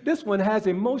one. This one has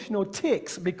emotional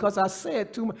tics because I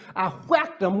said too much. I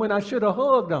whacked them when I should have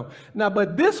hugged them. Now,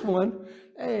 but this one,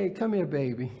 hey, come here,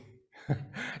 baby.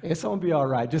 It's gonna be all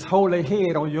right. Just hold their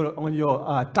head on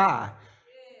your thigh,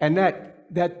 and that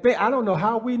I don't know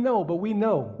how we know, but we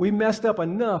know we messed up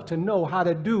enough to know how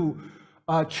to do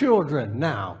children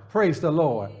now. Praise the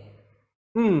Lord.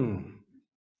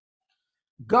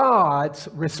 God's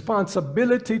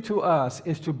responsibility to us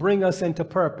is to bring us into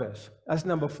purpose. That's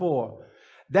number 4.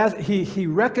 He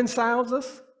reconciles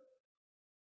us.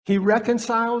 He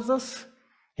reconciles us.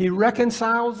 He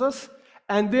reconciles us.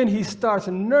 And then he starts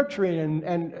nurturing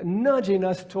and nudging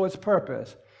us towards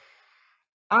purpose.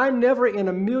 I never in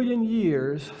a million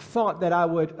years thought that I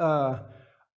would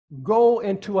go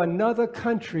into another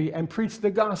country and preach the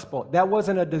gospel. That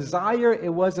wasn't a desire.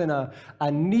 It wasn't a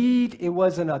need. It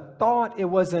wasn't a thought. It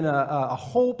wasn't a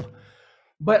hope.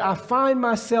 But I find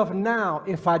myself now,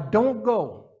 if I don't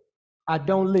go, I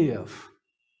don't live.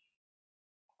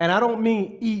 And I don't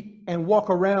mean eat and walk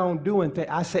around doing things.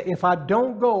 I say, if I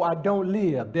don't go, I don't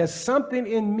live. There's something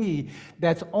in me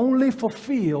that's only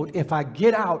fulfilled if I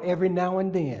get out every now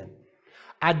and then.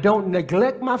 I don't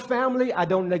neglect my family. I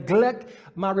don't neglect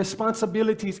my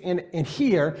responsibilities in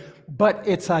here, but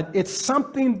it's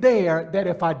something there that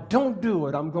if I don't do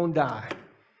it, I'm going to die.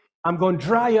 I'm going to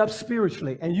dry up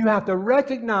spiritually. And you have to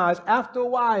recognize after a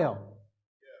while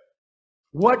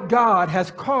what God has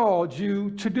called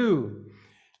you to do.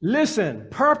 Listen,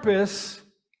 purpose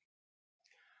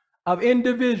of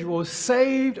individuals,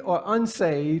 saved or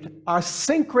unsaved, are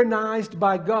synchronized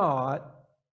by God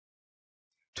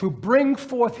to bring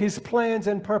forth his plans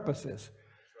and purposes.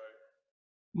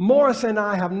 Morris and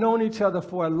I have known each other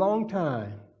for a long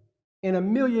time. In a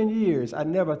million years, I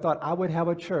never thought I would have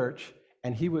a church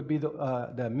and he would be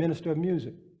the minister of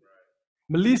music.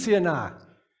 Melissa and I,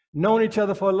 known each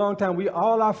other for a long time.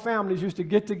 All our families used to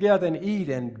get together and eat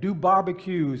and do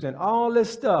barbecues and all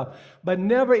this stuff. But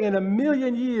never in a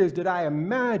million years did I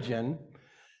imagine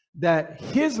that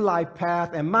his life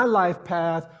path and my life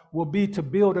path will be to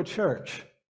build a church.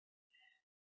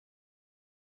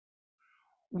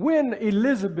 When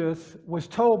Elizabeth was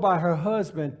told by her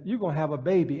husband, you're going to have a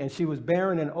baby, and she was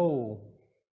barren and old,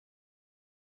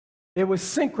 it was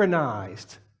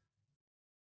synchronized.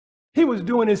 He was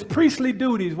doing his priestly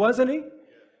duties, wasn't he?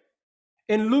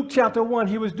 In Luke chapter 1,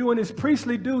 he was doing his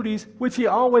priestly duties, which he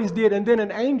always did, and then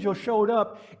an angel showed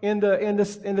up in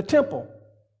the temple,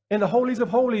 in the holies of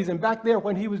holies, and back there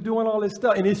when he was doing all this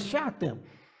stuff, and it shocked him.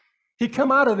 He come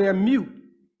out of there mute,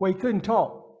 where he couldn't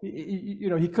talk.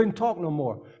 He couldn't talk no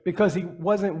more because he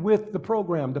wasn't with the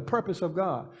program, the purpose of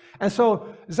God. And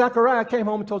so Zechariah came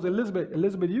home and told Elizabeth,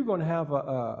 you're going to have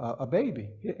a baby,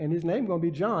 and his name's going to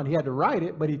be John. He had to write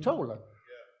it, but he told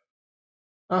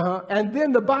her. And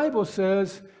then the Bible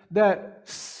says that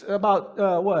about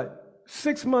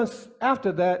 6 months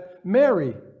after that,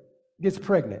 Mary gets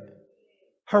pregnant.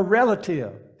 Her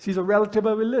relative, she's a relative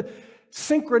of Elizabeth.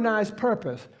 Synchronized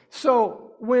purpose. So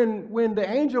when the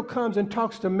angel comes and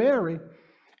talks to Mary,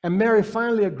 And Mary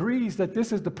finally agrees that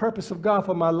this is the purpose of God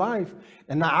for my life.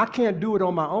 And now I can't do it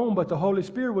on my own, but the Holy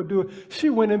Spirit will do it.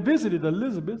 She went and visited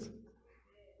Elizabeth.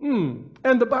 And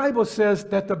the Bible says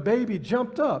that the baby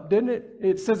jumped up, didn't it?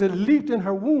 It says it leaped in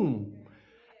her womb.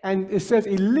 And it says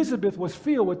Elizabeth was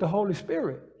filled with the Holy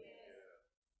Spirit.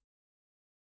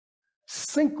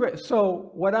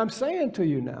 So what I'm saying to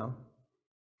you now,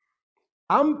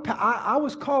 I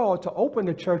was called to open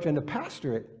the church and to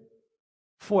pastor it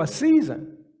for a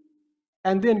season.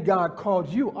 And then God called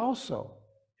you also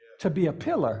to be a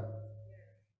pillar.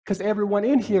 Because everyone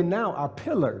in here now are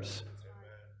pillars.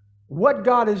 What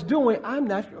God is doing, I'm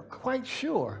not quite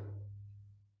sure.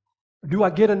 Do I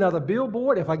get another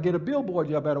billboard? If I get a billboard,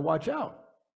 y'all better watch out.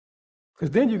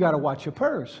 Because then you got to watch your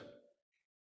purse.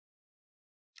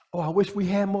 Oh, I wish we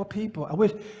had more people. I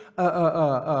wish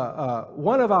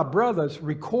one of our brothers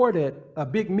recorded a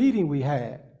big meeting we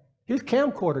had. His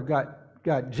camcorder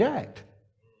got jacked.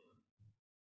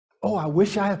 Oh, I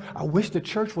wish the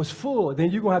church was full. Then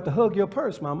you're going to have to hug your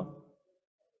purse, mama.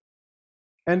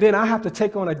 And then I have to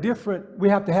take on we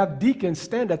have to have deacons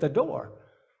stand at the door.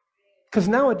 Because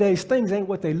nowadays things ain't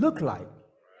what they look like.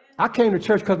 I came to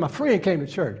church because my friend came to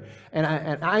church. And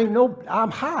I know I'm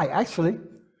high, actually.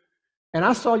 And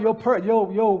I saw your purse,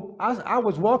 I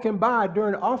was walking by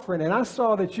during the offering, and I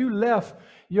saw that you left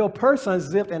your purse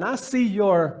unzipped, and I see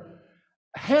your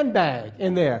handbag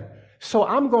in there. So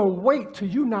I'm going to wait till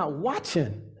you not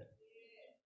watching.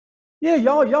 Yeah,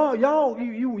 y'all,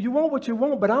 you want what you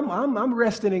want, but I'm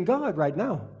resting in God right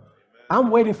now. I'm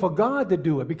waiting for God to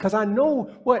do it because I know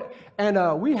what. And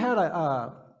we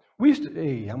used to.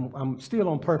 Hey, I'm still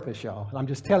on purpose, y'all. I'm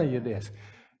just telling you this.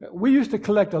 We used to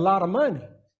collect a lot of money,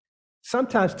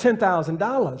 sometimes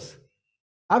 $10,000.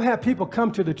 I've had people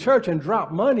come to the church and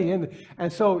drop money in,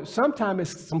 and so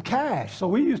sometimes it's some cash. So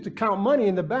we used to count money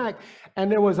in the back,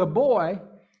 and there was a boy,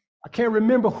 I can't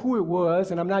remember who it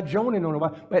was, and I'm not joning on it,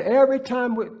 but every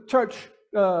time church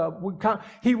would count,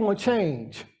 he won't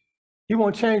change. He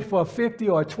won't change for a 50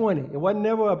 or a 20. It wasn't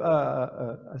never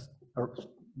a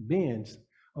Benz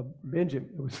or Benjamin.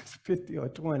 It was 50 or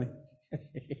 20.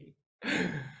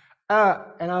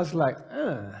 And I was like,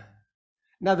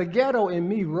 Now the ghetto in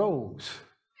me rose.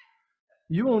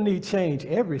 You don't need change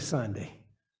every Sunday.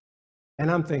 And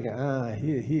I'm thinking,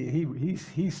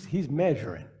 he's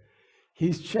measuring.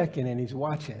 He's checking and he's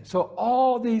watching. So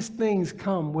all these things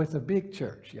come with a big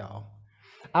church, y'all.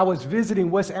 I was visiting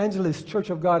West Angeles Church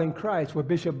of God in Christ, where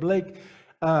Bishop Blake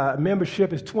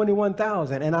membership is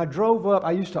 21,000. And I drove up.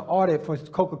 I used to audit for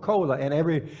Coca-Cola. And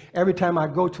every time I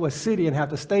go to a city and have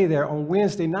to stay there on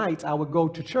Wednesday nights, I would go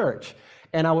to church.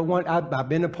 And I've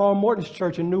been to Paul Morton's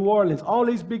church in New Orleans, all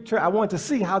these big churches. I wanted to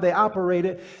see how they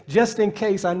operated just in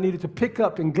case I needed to pick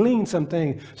up and glean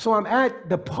something. So I'm at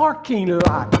the parking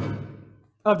lot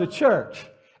of the church,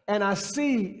 and I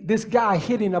see this guy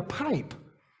hitting a pipe.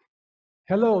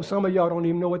 Hello, some of y'all don't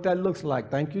even know what that looks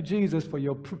like. Thank you, Jesus, for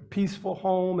your peaceful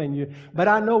home. But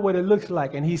I know what it looks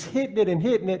like. And he's hitting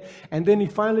it, and then he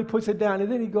finally puts it down, and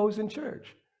then he goes in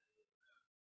church.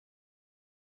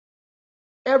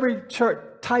 Every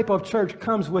type of church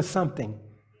comes with something.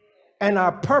 And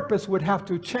our purpose would have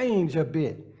to change a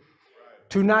bit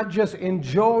to not just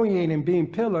enjoying and being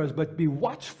pillars, but be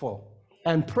watchful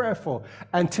and prayerful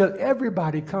until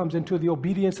everybody comes into the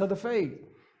obedience of the faith.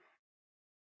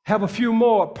 Have a few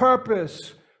more.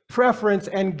 Purpose, preference,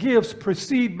 and gifts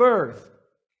precede birth.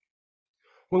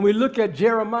 When we look at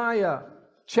Jeremiah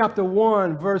chapter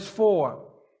 1, verse 4,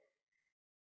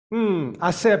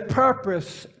 I said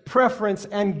purpose, preference,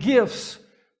 and gifts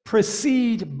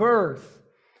precede birth.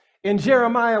 In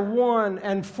Jeremiah 1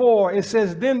 and 4, it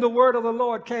says, Then the word of the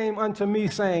Lord came unto me,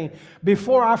 saying,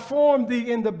 Before I formed thee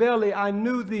in the belly, I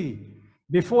knew thee.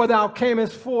 Before thou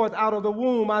camest forth out of the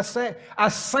womb, I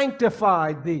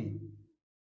sanctified thee.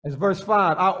 As verse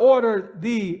 5, I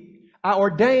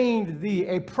ordained thee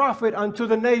a prophet unto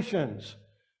the nations.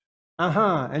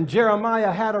 And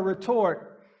Jeremiah had a retort.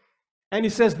 And he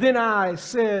says, Then I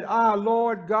said,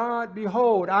 Lord God,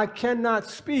 behold, I cannot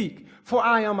speak, for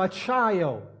I am a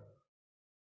child.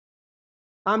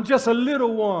 I'm just a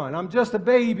little one. I'm just a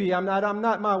baby.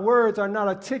 My words are not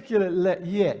articulate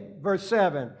yet. Verse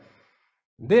 7,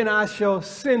 Then I shall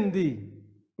send thee.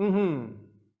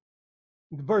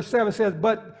 Verse 7 says,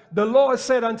 But the Lord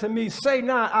said unto me, Say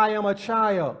not, I am a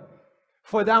child,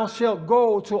 for thou shalt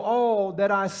go to all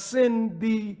that I send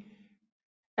thee,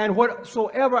 and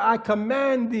whatsoever I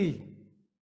command thee,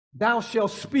 thou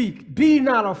shalt speak. Be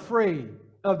not afraid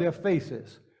of their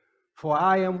faces, for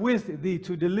I am with thee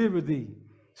to deliver thee,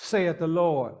 saith the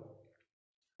Lord.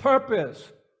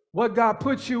 Purpose, what God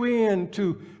puts you in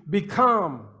to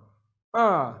become.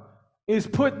 is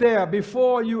put there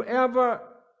before you ever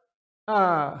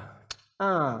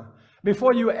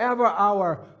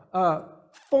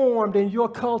formed in your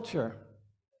culture.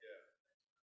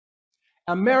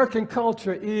 American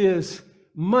culture is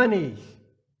money,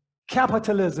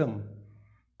 capitalism,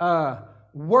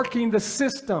 working the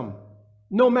system,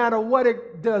 no matter what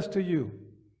it does to you.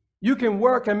 You can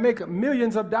work and make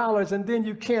millions of dollars, and then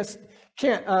you can't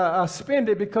spend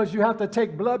it because you have to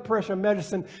take blood pressure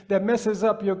medicine that messes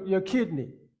up your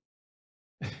kidney.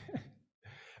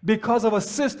 Because of a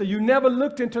system. You never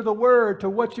looked into the word to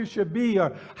what you should be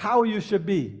or how you should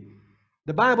be.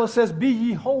 The Bible says, be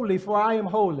ye holy, for I am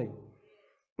holy.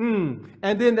 And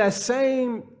then that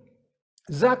same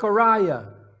Zechariah,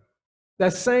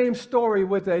 that same story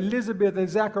with Elizabeth and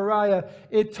Zechariah,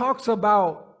 it talks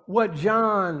about what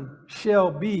John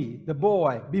shall be, the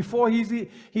boy, before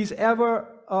he's ever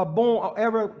born or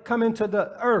ever come into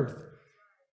the earth.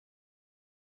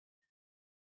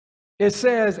 It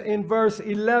says in verse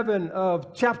 11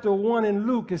 of chapter 1 in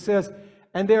Luke, it says,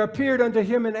 and there appeared unto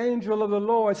him an angel of the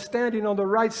Lord standing on the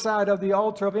right side of the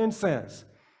altar of incense.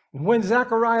 When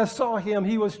Zechariah saw him,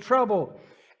 he was troubled,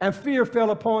 and fear fell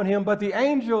upon him. But the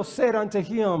angel said unto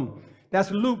him,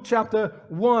 that's Luke chapter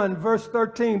 1, verse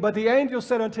 13. But the angel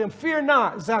said unto him, fear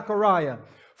not, Zechariah,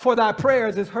 for thy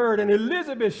prayers is heard, and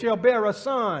Elizabeth shall bear a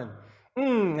son,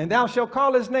 and thou shalt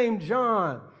call his name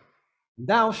John.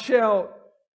 Thou shalt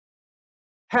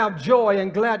have joy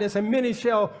and gladness, and many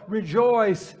shall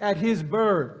rejoice at his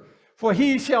birth. For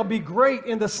he shall be great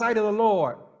in the sight of the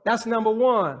Lord. That's number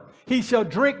one. He shall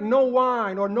drink no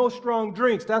wine or no strong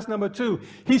drinks. That's number two.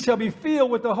 He shall be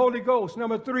filled with the Holy Ghost.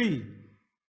 Number three,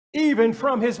 even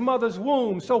from his mother's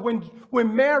womb. So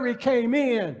when Mary came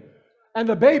in and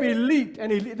the baby leaped,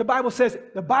 and the Bible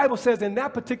says in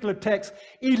that particular text,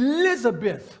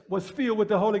 Elizabeth was filled with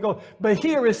the Holy Ghost. But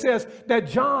here it says that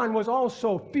John was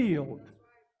also filled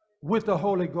with the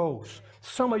Holy Ghost.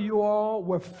 Some of you all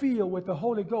were filled with the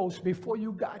Holy Ghost before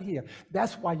you got here.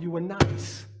 That's why you were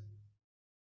nice.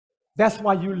 That's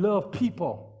why you love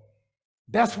people.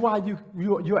 That's why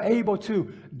you're able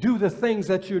to do the things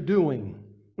that you're doing.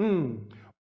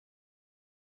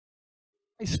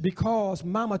 It's because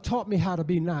Mama taught me how to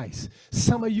be nice.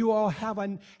 Some of you all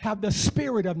have the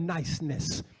spirit of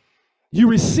niceness. You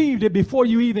received it before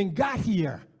you even got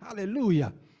here.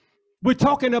 Hallelujah. We're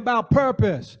talking about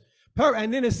purpose.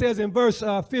 And then it says in verse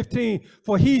 15,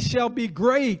 for he shall be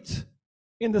great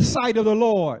in the sight of the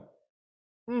Lord.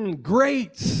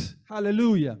 Great.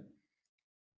 Hallelujah.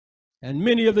 And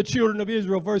many of the children of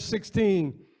Israel, verse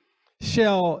 16,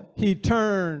 shall he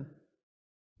turn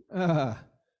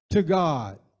to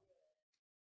God.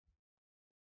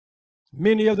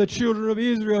 Many of the children of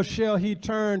Israel shall he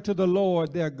turn to the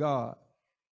Lord their God.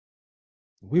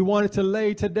 We wanted to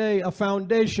lay today a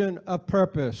foundation of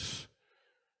purpose,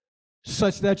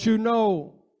 such that you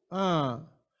know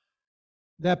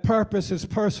that purpose is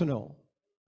personal.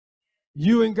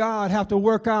 You and God have to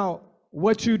work out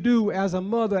what you do as a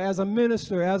mother, as a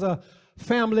minister, as a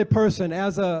family person,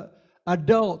 as an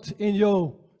adult in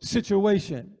your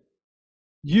situation.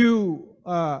 You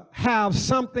have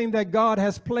something that God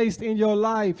has placed in your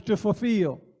life to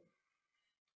fulfill.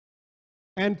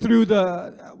 And through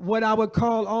what I would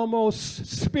call almost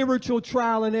spiritual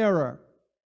trial and error,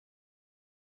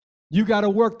 you got to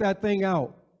work that thing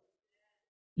out.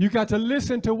 You got to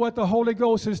listen to what the Holy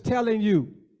Ghost is telling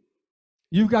you.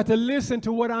 You've got to listen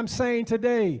to what I'm saying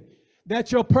today,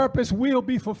 that your purpose will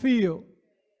be fulfilled.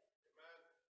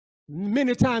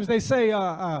 Many times they say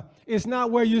it's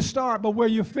not where you start, but where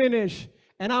you finish.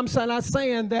 And I'm not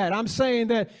saying that. I'm saying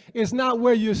that it's not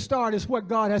where you start, it's what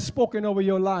God has spoken over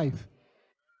your life.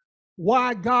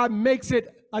 Why God makes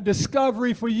it a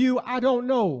discovery for you, I don't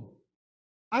know.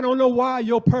 I don't know why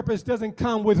your purpose doesn't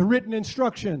come with written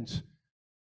instructions.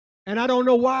 And I don't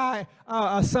know why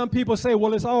some people say,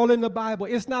 well, it's all in the Bible.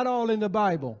 It's not all in the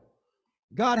Bible.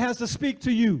 God has to speak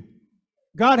to you.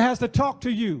 God has to talk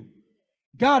to you.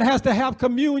 God has to have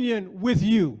communion with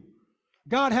you.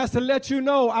 God has to let you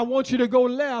know, I want you to go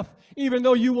left, even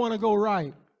though you want to go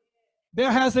right.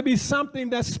 There has to be something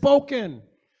that's spoken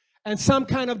and some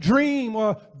kind of dream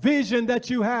or vision that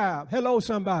you have. Hello,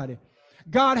 somebody.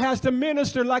 God has to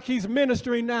minister like he's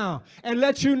ministering now and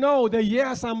let you know that,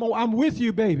 yes, I'm with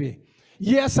you, baby.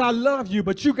 Yes, I love you,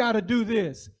 but you got to do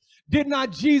this. Did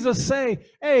not Jesus say,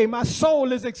 hey, my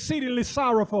soul is exceedingly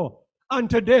sorrowful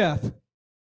unto death.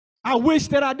 I wish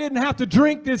that I didn't have to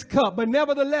drink this cup, but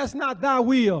nevertheless, not thy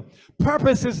will.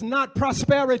 Purpose is not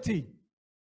prosperity.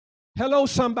 Hello,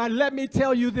 somebody. Let me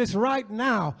tell you this right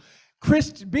now.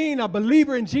 Being a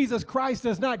believer in Jesus Christ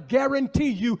does not guarantee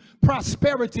you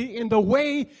prosperity in the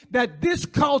way that this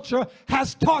culture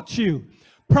has taught you.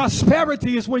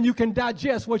 Prosperity is when you can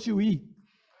digest what you eat.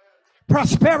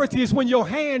 Prosperity is when your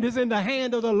hand is in the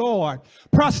hand of the Lord.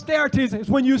 Prosperity is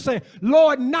when you say,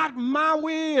 Lord, not my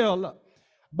will,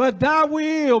 but thy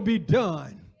will be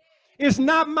done. It's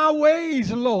not my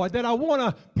ways, Lord, that I want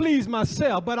to please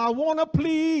myself, but I want to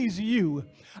please you.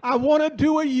 I want to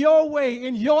do it your way,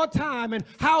 in your time, and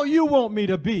how you want me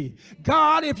to be.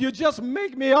 God, if you just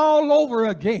make me all over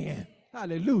again.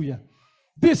 Hallelujah.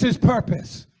 This is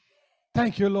purpose.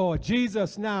 Thank you, Lord.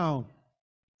 Jesus now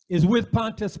is with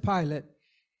Pontius Pilate,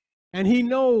 and he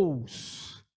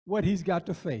knows what he's got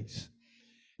to face.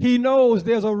 He knows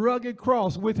there's a rugged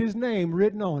cross with his name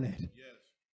written on it. Yes.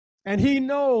 And he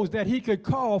knows that he could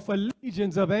call for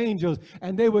legions of angels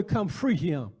and they would come free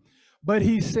him. But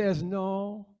he says,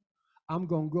 no, I'm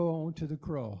going to go on to the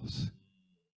cross.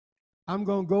 I'm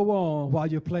going to go on while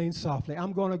you're playing softly.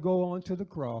 I'm going to go on to the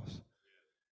cross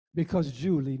because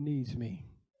Julie needs me.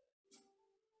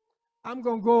 I'm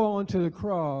going to go on to the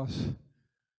cross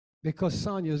because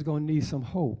Sonia's going to need some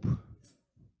hope.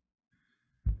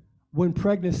 When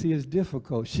pregnancy is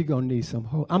difficult, she's going to need some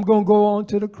hope. I'm going to go on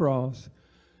to the cross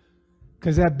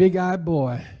because that big-eyed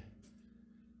boy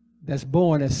that's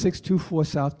born at 624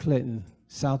 South Clinton,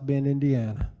 South Bend,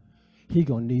 Indiana, he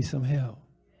going to need some help.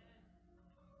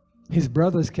 His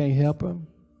brothers can't help him.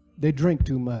 They drink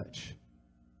too much.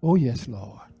 Oh, yes,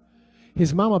 Lord.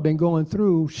 His mama been going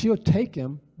through. She'll take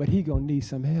him, but he going to need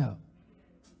some help.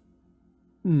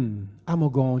 I'm going to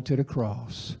go on to the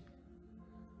cross.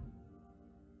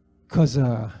 Because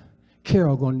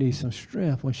Carol going to need some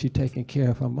strength when she's taking care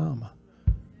of her mama.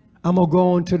 I'm going to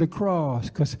go on to the cross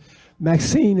because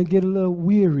Maxine will get a little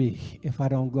weary if I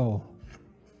don't go.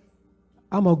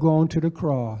 I'm going to go on to the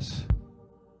cross.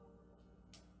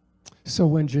 So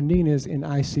when Janina is in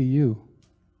ICU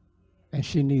and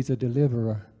she needs a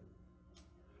deliverer,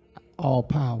 all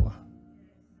power,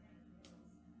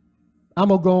 I'm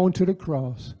going to go on to the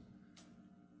cross.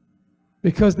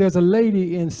 Because there's a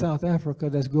lady in South Africa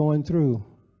that's going through,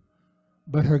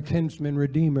 but her kinsman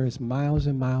redeemer is miles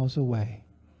and miles away.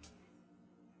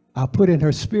 I'll put in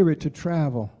her spirit to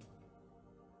travel.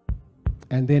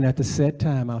 And then at the set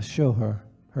time, I'll show her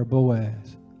her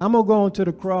Boaz. I'm going to go on to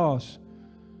the cross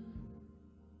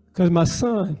because my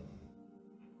son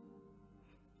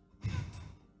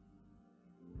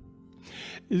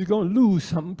is going to lose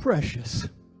something precious.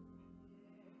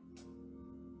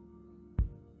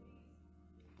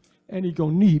 And he's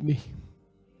going to need me.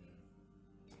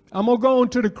 I'm going to go on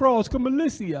to the cross because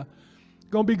Melissa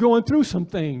going to be going through some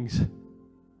things.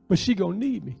 But she going to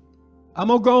need me. I'm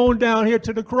going to go on down here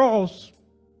to the cross.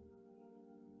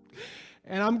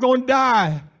 And I'm going to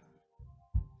die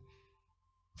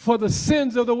for the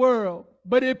sins of the world.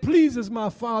 But it pleases my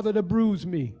Father to bruise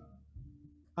me.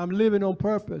 I'm living on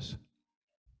purpose.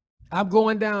 I'm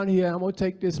going down here. I'm going to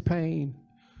take this pain.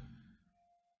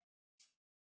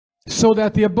 So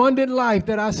that the abundant life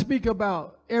that I speak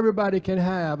about, everybody can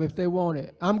have if they want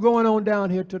it. I'm going on down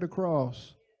here to the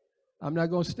cross. I'm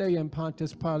not going to stay in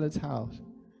Pontius Pilate's house.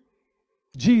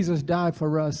 Jesus died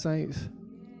for us, saints,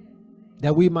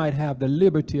 that we might have the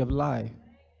liberty of life.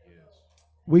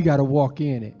 We got to walk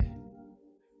in it.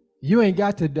 You ain't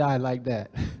got to die like that.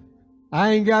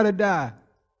 I ain't got to die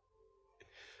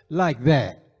like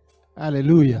that.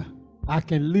 Hallelujah. I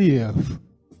can live.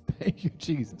 Thank you,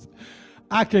 Jesus.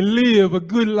 I can live a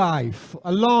good life,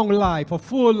 a long life, a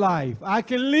full life. I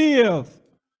can live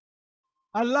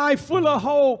a life full of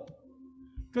hope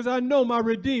because I know my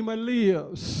Redeemer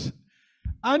lives.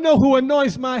 I know who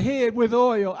anoints my head with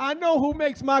oil. I know who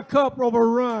makes my cup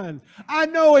overrun. I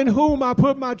know in whom I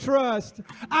put my trust.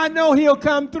 I know he'll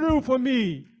come through for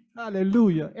me.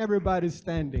 Hallelujah. Everybody's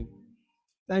standing.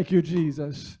 Thank you,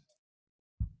 Jesus.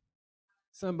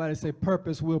 Somebody say,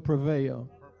 purpose will prevail.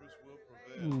 Purpose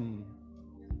will prevail.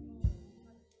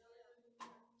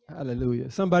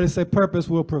 Hallelujah. Somebody say, purpose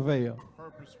will prevail.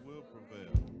 Purpose will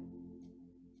prevail.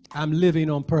 I'm living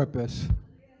on purpose.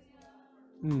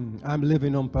 I'm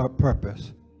living on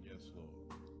purpose. Yes,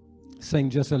 Lord. Sing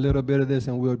just a little bit of this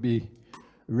and we'll be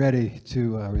ready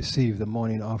to receive the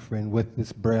morning offering with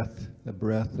this breath, the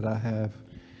breath that I have.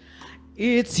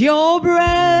 It's your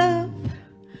breath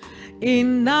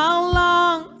in our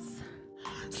lungs,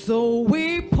 so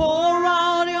we pour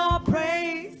out your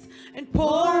praise and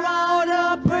pour out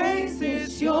our praise.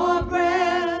 It's your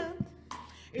breath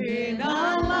in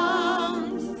our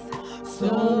lungs,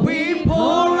 so we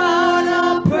pour out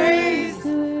our praise.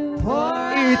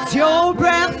 It's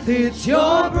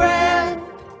your breath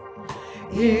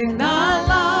in our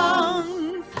lungs.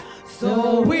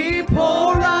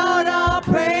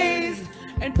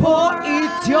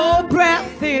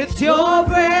 It's your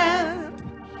breath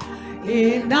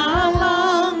in our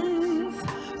lungs,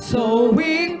 so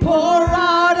we pour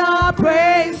out our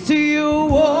praise to you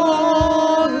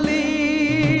only,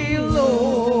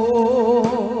 Lord.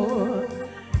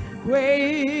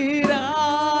 Great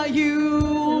are you,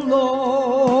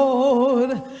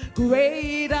 Lord.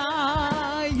 Great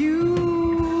are you,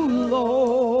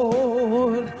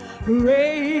 Lord.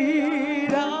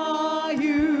 Great are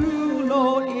you,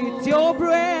 Lord. It's your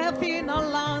breath in our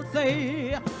lungs.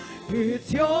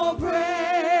 It's your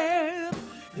breath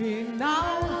in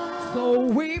our lungs. So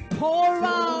we pour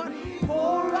out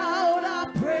our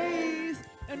praise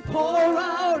and pour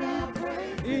out our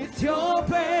praise. It's your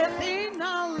breath in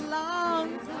our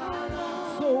lungs.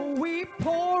 So we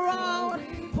pour out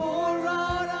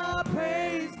our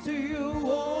praise to you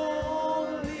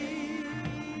only,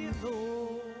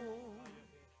 Lord.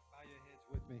 Bow your heads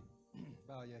with me.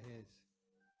 Bow your heads.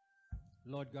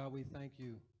 Lord God, we thank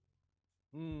you.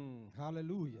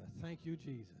 Hallelujah. Thank you,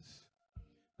 Jesus.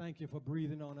 Thank you for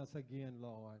breathing on us again,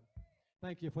 Lord.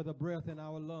 Thank you for the breath in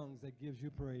our lungs that gives you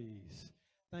praise.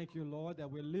 Thank you, Lord,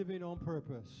 that we're living on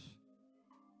purpose.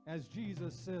 As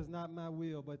Jesus says, not my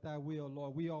will, but thy will,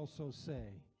 Lord, we also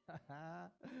say,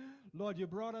 Lord, you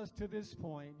brought us to this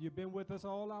point. You've been with us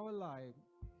all our life.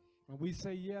 And we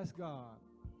say, yes, God,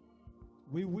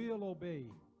 we will obey.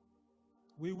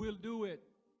 We will do it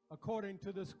according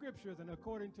to the scriptures and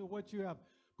according to what you have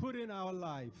put in our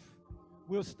life.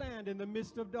 We'll stand in the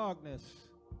midst of darkness.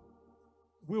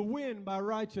 We'll win by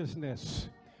righteousness.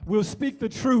 We'll speak the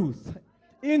truth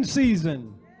in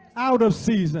season, out of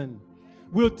season.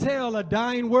 We'll tell a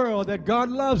dying world that God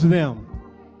loves them.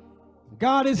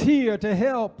 God is here to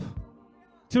help,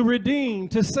 to redeem,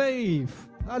 to save.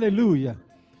 Hallelujah.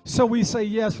 So we say,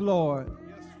 yes, Lord.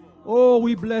 Oh,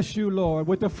 we bless you, Lord,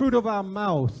 with the fruit of our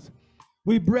mouth.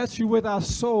 We bless you with our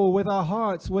soul, with our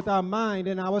hearts, with our mind,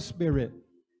 and our spirit.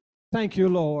 Thank you,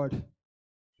 Lord.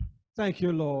 Thank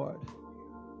you, Lord.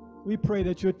 We pray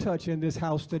that you touch in this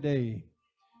house today.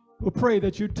 We pray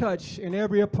that you touch in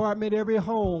every apartment, every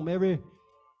home, every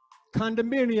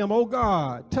condominium, oh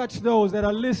God. Touch those that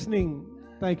are listening.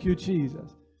 Thank you, Jesus.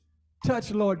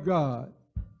 Touch, Lord God.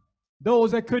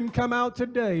 Those that couldn't come out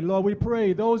today, Lord, we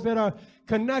pray. Those that are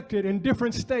connected in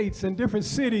different states and different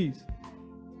cities.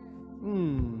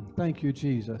 Thank you,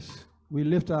 Jesus. We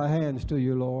lift our hands to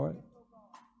you, Lord.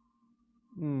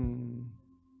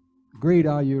 Great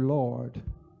are you, Lord.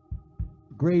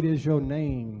 Great is your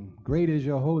name. Great is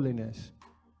your holiness.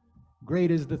 Great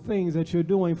is the things that you're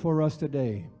doing for us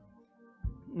today.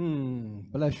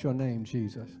 Bless your name,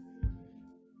 Jesus.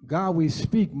 God, we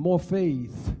speak more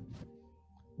faith.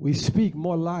 We speak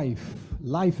more life,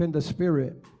 life in the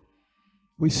Spirit.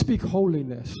 We speak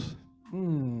holiness.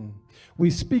 We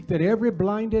speak that every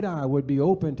blinded eye would be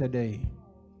open today.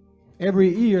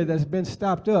 Every ear that's been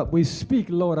stopped up, we speak,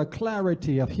 Lord, a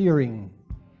clarity of hearing.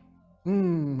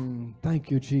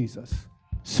 Thank you, Jesus.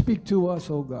 Speak to us,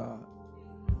 oh God.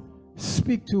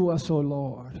 Speak to us, oh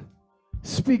Lord.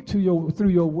 Speak to through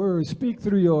your words. Speak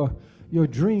through your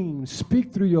dreams.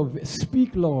 Speak through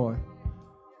speak, Lord.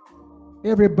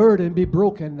 Every burden be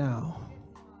broken now.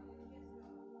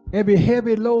 Every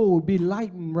heavy load be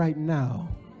lightened right now.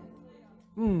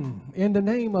 In the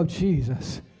name of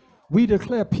Jesus, we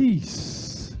declare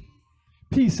peace.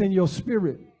 Peace in your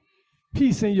spirit.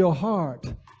 Peace in your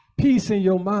heart. Peace in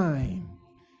your mind.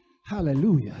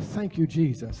 Hallelujah. Thank you,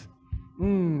 Jesus.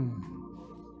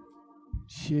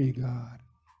 Gee, God.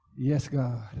 Yes,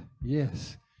 God.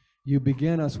 Yes. You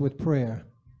began us with prayer.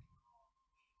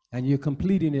 And you're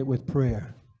completing it with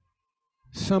prayer.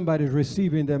 Somebody's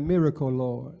receiving their miracle,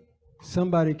 Lord.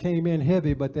 Somebody came in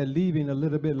heavy, but they're leaving a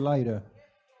little bit lighter.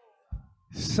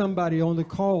 Somebody on the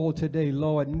call today,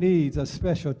 Lord, needs a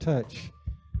special touch.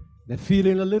 They're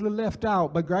feeling a little left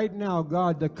out, but right now,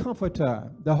 God, the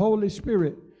Comforter, the Holy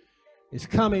Spirit, is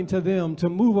coming to them to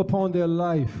move upon their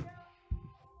life.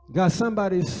 God,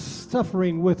 somebody's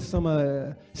suffering with some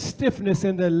stiffness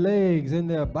in their legs, in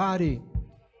their body.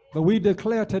 But we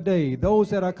declare today, those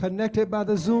that are connected by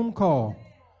the Zoom call,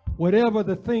 whatever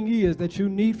the thing is that you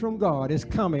need from God is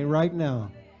coming right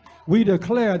now. We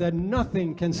declare that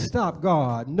nothing can stop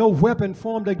God. No weapon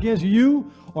formed against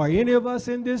you or any of us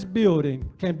in this building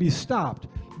can be stopped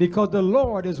because the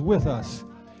Lord is with us.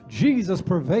 Jesus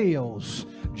prevails.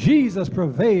 Jesus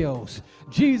prevails.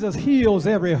 Jesus heals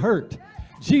every hurt.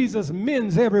 Jesus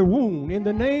mends every wound in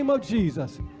the name of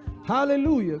Jesus.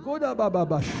 Hallelujah.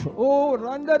 Oh,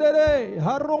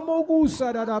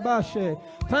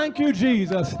 thank you,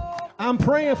 Jesus. I'm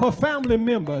praying for family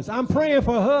members. I'm praying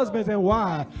for husbands and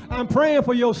wives. I'm praying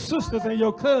for your sisters and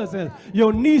your cousins,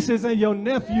 your nieces and your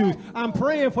nephews. I'm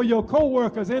praying for your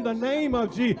co-workers in the name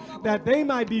of Jesus, that they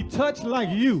might be touched like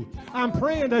you. I'm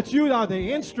praying that you are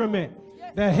the instrument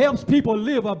that helps people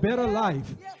live a better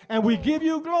life. And we give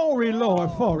you glory, Lord,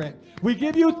 for it. We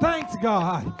give you thanks,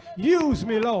 God. Use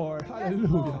me, Lord.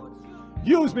 Hallelujah.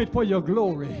 Use me for your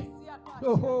glory.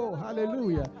 Oh,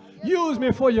 hallelujah. Use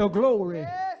me for your glory.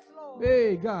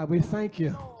 Hey, God, we thank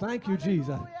you. Thank you,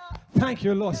 Jesus. Thank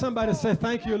you, Lord. Somebody say,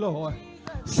 thank you, Lord.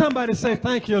 Somebody say,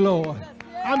 thank you, Lord.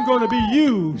 I'm going to be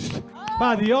used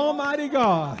by the Almighty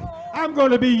God. I'm going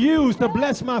to be used to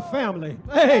bless my family.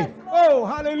 Hey, oh,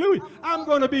 hallelujah. I'm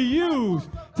going to be used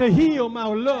to heal my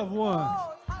loved ones.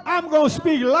 I'm going to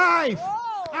speak life.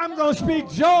 I'm going to speak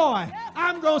joy.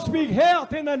 I'm going to speak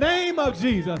health in the name of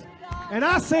Jesus. And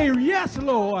I say, yes,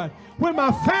 Lord. When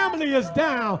my family is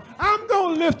down, I'm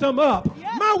going to lift them up.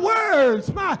 My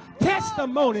words, my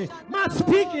testimony, my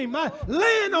speaking, my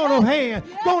laying on of hands,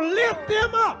 going to lift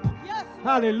them up.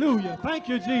 Hallelujah. Thank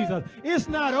you, Jesus. It's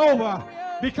not over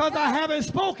because I haven't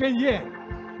spoken yet.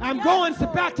 I'm going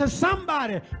back to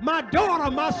somebody, my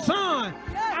daughter, my son.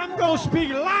 I'm going to speak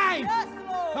life.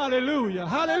 Hallelujah.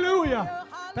 Hallelujah.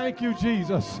 Thank you,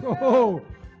 Jesus. Oh,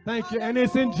 thank you. And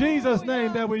it's in Jesus'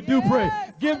 name that we do pray.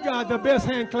 Give God the best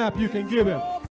hand clap you can give him.